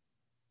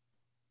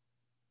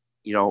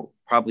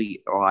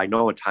probably. Well, I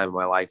know a time in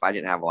my life I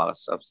didn't have a lot of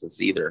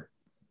substance either,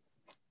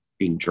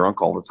 being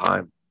drunk all the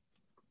time.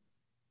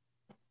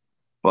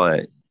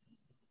 But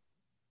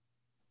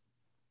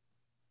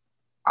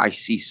I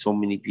see so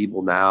many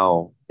people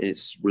now, and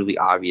it's really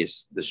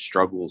obvious the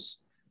struggles.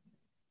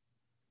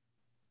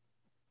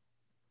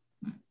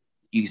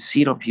 You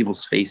see it on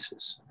people's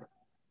faces.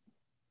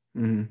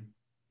 Mhm.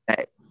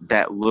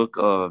 That look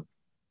of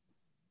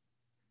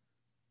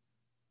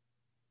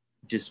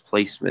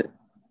displacement.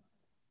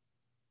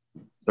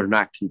 They're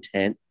not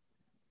content.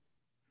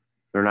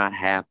 They're not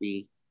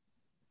happy.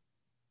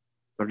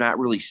 They're not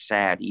really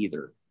sad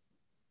either.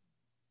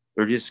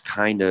 They're just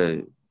kind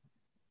of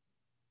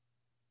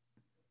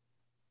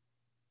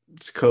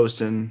It's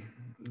coasting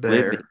living.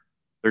 there.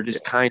 They're Yeah.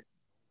 just kind of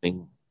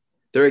living.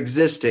 They're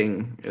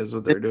existing is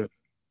what they're doing.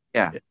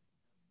 Yeah. Yeah.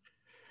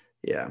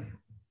 Yeah.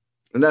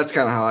 And that's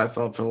kind of how I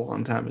felt for a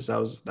long time is I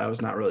was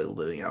not really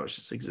living. I was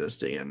just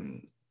existing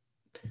and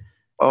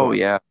Oh going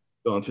yeah.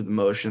 going through the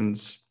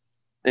motions.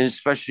 And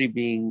especially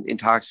being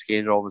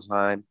intoxicated all the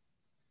time.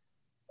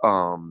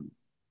 Um,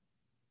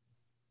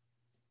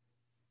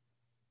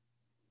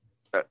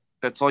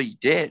 that's all you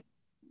did.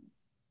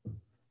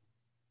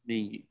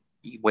 You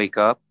wake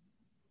up,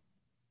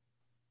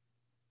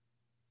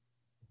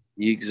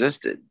 you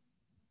existed.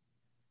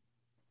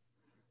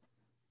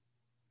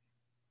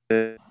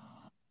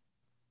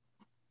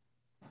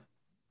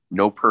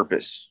 No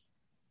purpose.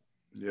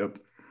 Yep.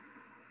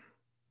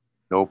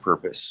 No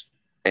purpose.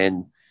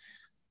 And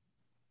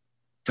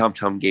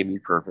Tumtum gave me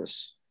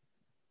purpose.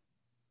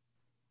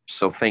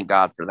 So thank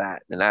God for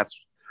that. And that's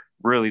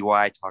really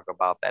why I talk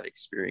about that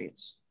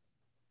experience.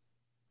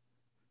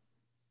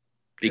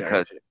 Yeah.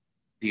 Because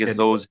because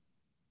And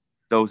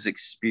those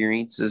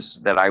experiences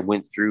that I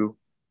went through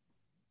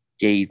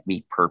gave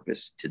me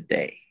purpose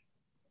today.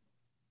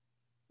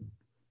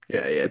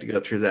 yeah, you had to go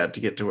through that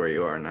to get to where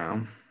you are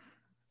now.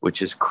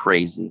 Which is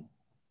crazy.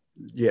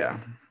 Yeah.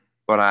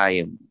 But I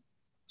am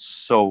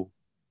so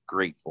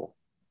grateful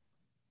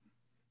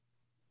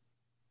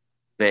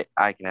that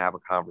I can have a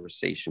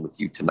conversation with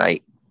you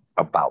tonight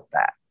about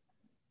that.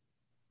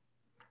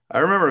 I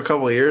remember a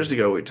couple of years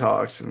ago we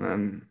talked and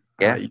then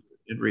Yeah. you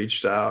had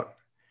reached out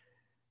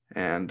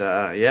and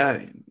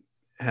yeah,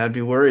 had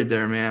me worried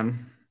there,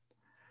 man.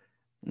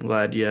 I'm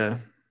glad you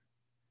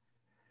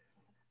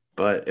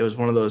but it was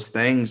one of those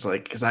things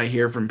like because I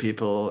hear from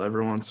people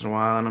every once in a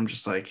while and I'm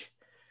just like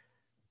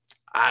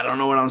I don't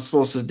know what I'm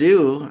supposed to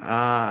do.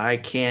 I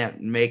can't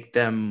make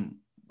them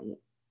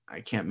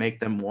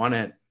want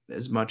it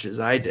as much as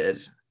I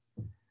did.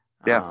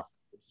 Yeah.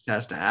 It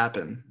has to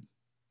happen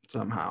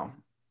somehow.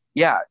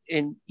 Yeah.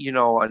 And,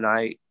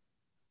 and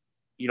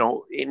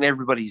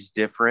everybody's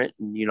different.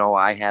 And,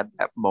 I had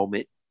that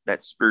moment,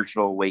 that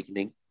spiritual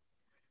awakening.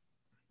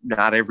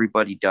 Not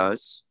everybody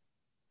does.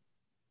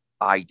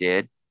 I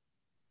did.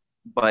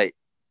 But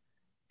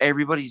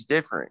everybody's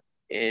different.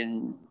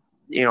 And,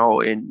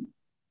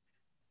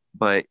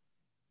 but,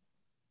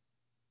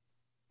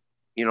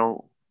 you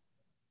know,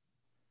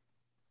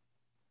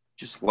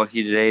 just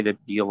lucky today to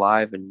be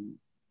alive and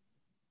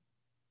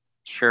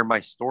share my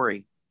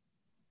story.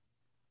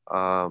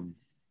 Um,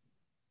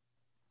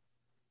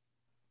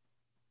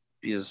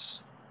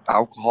 is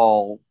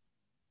alcohol.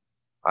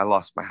 I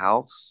lost my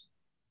house.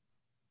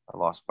 I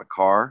lost my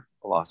car.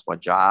 I lost my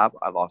job.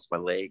 I lost my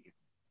leg.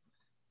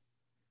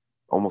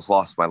 Almost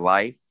lost my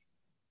life.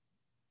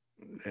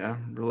 Yeah,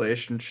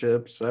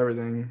 relationships,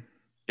 everything.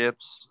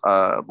 Chips.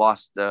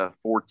 Lost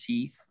 4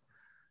 teeth.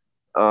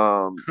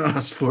 Um,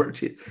 Lost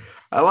 14.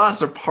 I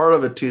lost a part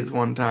of a tooth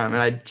one time,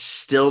 and I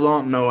still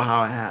don't know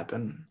how it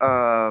happened.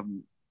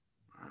 um,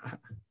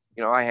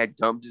 I had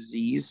gum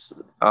disease.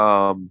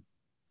 Um,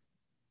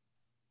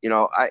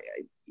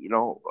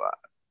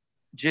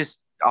 just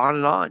on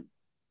and on.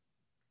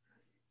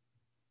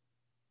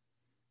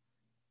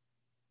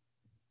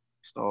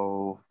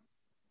 So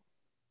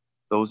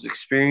those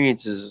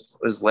experiences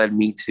has led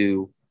me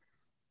to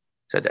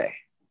today.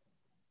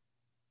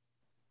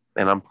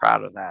 And I'm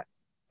proud of that.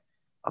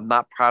 I'm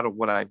not proud of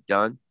what I've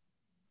done,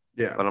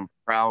 Yeah. but I'm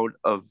proud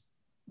of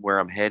where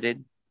I'm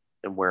headed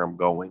and where I'm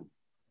going.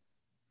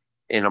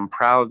 And I'm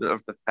proud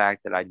of the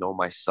fact that I know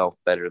myself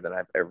better than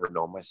I've ever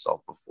known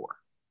myself before.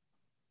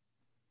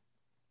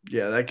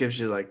 Yeah, that gives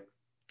you like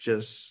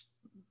just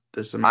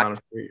this I, amount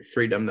of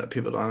freedom that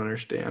people don't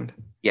understand.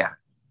 yeah,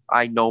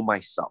 I know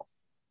myself.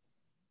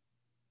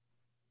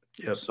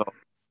 Yep. So,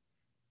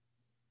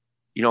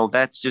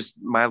 that's just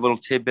my little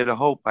tidbit of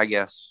hope, I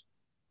guess.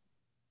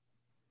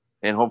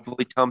 And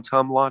hopefully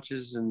Tumtum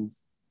launches, and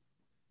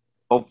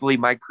hopefully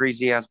my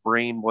crazy ass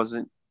brain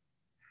wasn't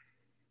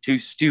too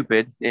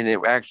stupid and it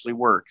actually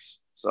works.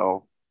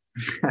 So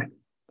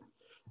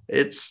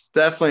It's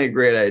definitely a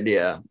great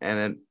idea, and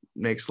it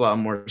makes a lot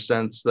more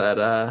sense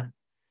that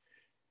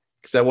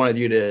because I wanted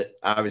you to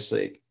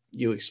obviously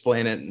you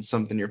explain it and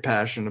something you're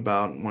passionate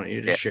about and want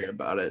you to yeah, share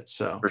about it.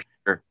 So for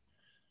sure.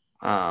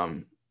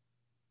 um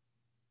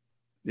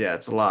yeah,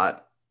 it's a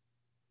lot.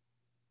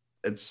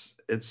 It's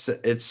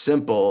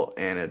simple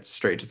and it's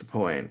straight to the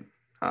point.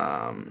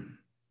 Um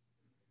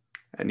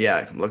and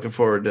yeah, I'm looking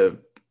forward to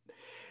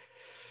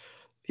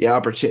the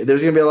opportunity.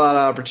 There's gonna be a lot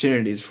of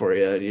opportunities for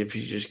you if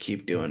you just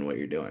keep doing what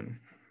you're doing.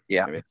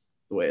 Yeah. I mean,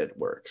 the way it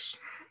works.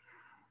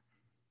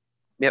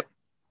 Yep.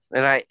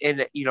 And I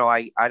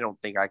don't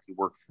think I could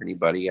work for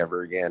anybody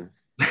ever again.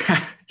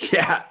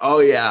 Yeah. Oh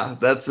yeah.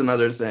 That's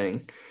another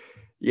thing.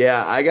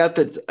 Yeah, I got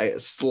the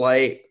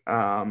slight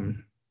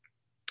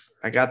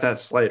I got that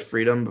slight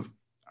freedom,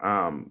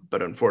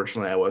 but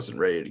unfortunately I wasn't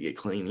ready to get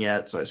clean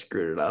yet, so I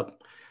screwed it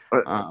up.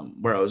 But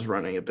Where I was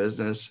running a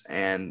business,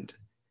 and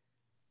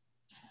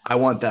I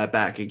want that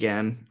back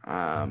again.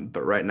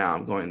 But right now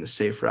I'm going the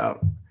safe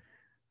route.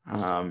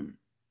 Um,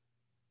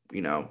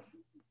 you know,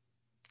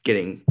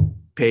 getting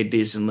paid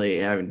decently,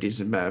 having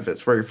decent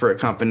benefits, working for a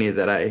company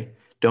that I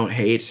don't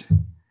hate,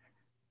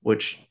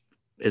 which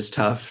is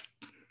tough.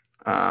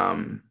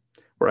 Um,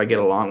 where I get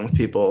along with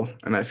people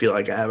and I feel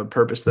like I have a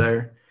purpose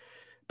there.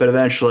 But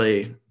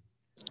eventually,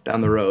 down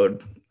the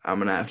road, I'm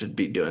gonna have to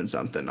be doing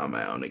something on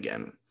my own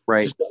again.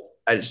 right. Just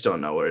I just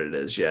don't know what it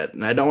is yet,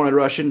 and I don't want to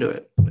rush into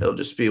it. It'll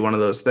just be one of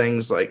those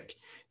things like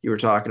you were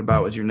talking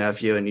about with your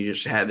nephew, and you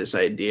just had this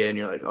idea, and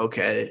you're like,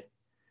 okay,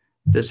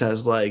 this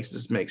has legs,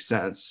 this makes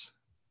sense,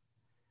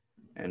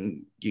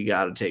 and you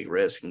got to take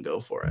risk and go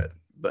for it.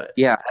 But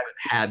Yeah. I haven't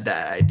had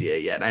that idea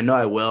yet. I know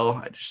I will.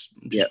 I'm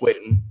Yeah. just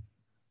waiting.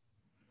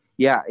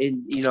 Yeah.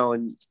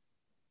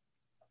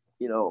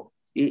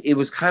 It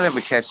was kind of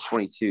a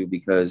catch-22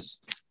 because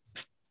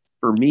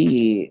for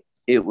me,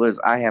 it was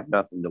I have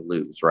nothing to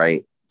lose,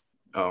 right?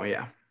 Oh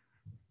yeah,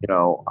 You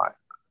know,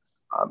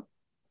 I'm,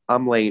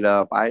 I'm laid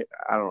up. I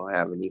don't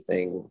have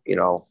anything,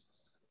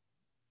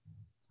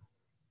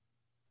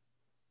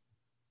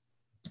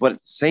 but at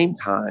the same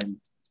time,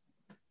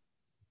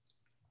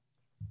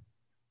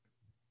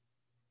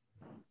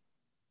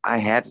 I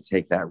had to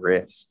take that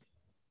risk.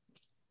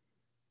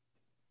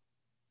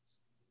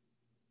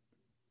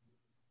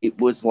 It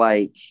was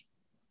like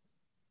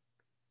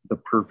the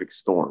perfect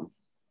storm.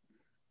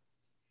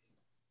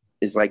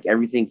 It's like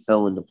everything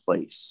fell into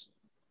place.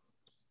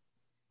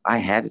 I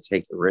had to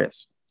take the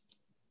risk.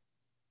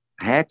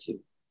 I had to.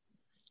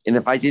 And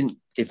if I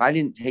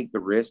didn't take the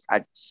risk,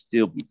 I'd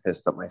still be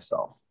pissed at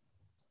myself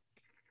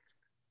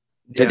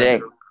yeah.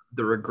 today.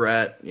 The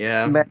regret,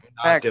 yeah, Matter of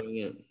not fact, doing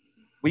it.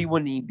 we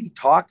wouldn't even be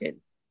talking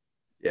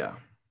Yeah,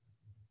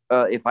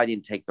 if I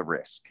didn't take the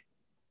risk.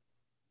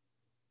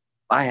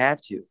 I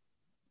had to.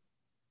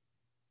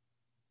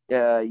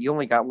 You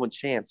only got one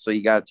chance, so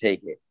you got to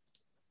take it.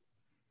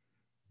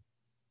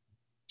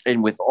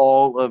 And with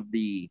all of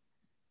the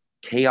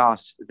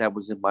chaos that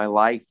was in my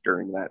life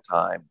during that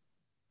time,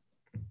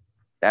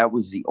 that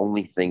was the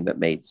only thing that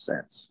made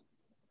sense.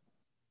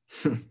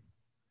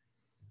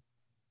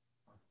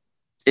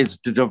 Is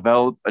to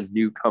develop a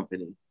new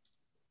company.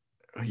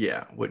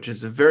 yeah, which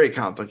is a very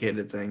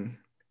complicated thing.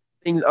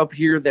 Things up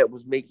here that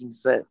was making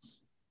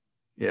sense.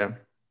 Yeah.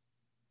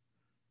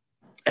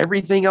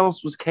 Everything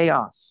else was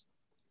chaos.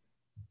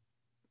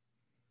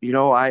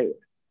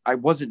 I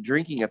wasn't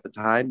drinking at the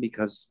time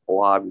because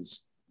I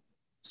was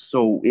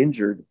so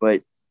injured,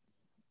 but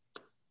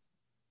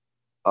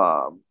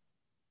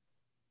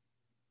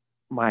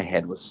my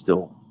head was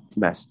still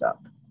messed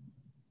up.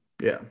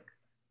 Yeah.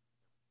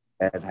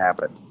 That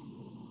happened.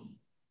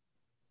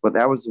 But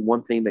that was the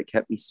one thing that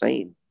kept me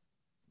sane.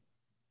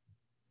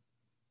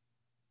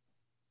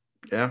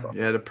 Yeah.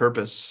 You had a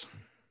purpose.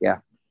 Yeah.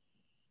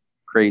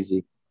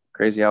 Crazy.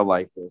 Crazy how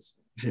life is.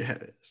 Yeah,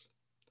 it is.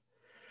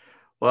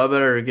 Well, I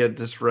better get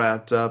this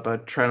wrapped up. I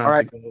try All not to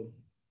right. go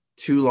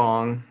too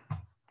long.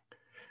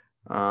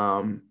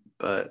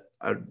 But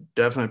I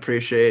definitely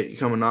appreciate you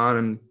coming on,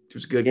 and it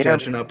was good Yeah.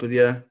 catching up with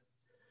you.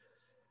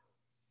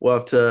 We'll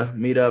have to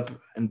meet up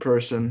in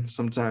person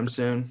sometime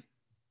soon.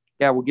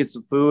 Yeah. We'll get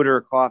some food or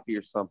a coffee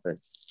or something.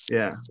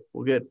 Yeah,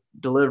 we'll get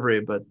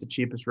delivery, but the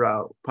cheapest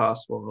route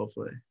possible,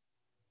 hopefully.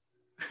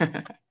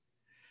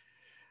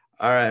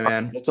 All right,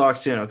 man. We'll talk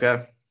soon,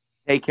 okay?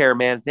 Take care,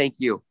 man. Thank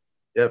you.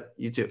 Yep,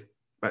 you too.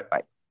 Bye.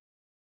 Bye.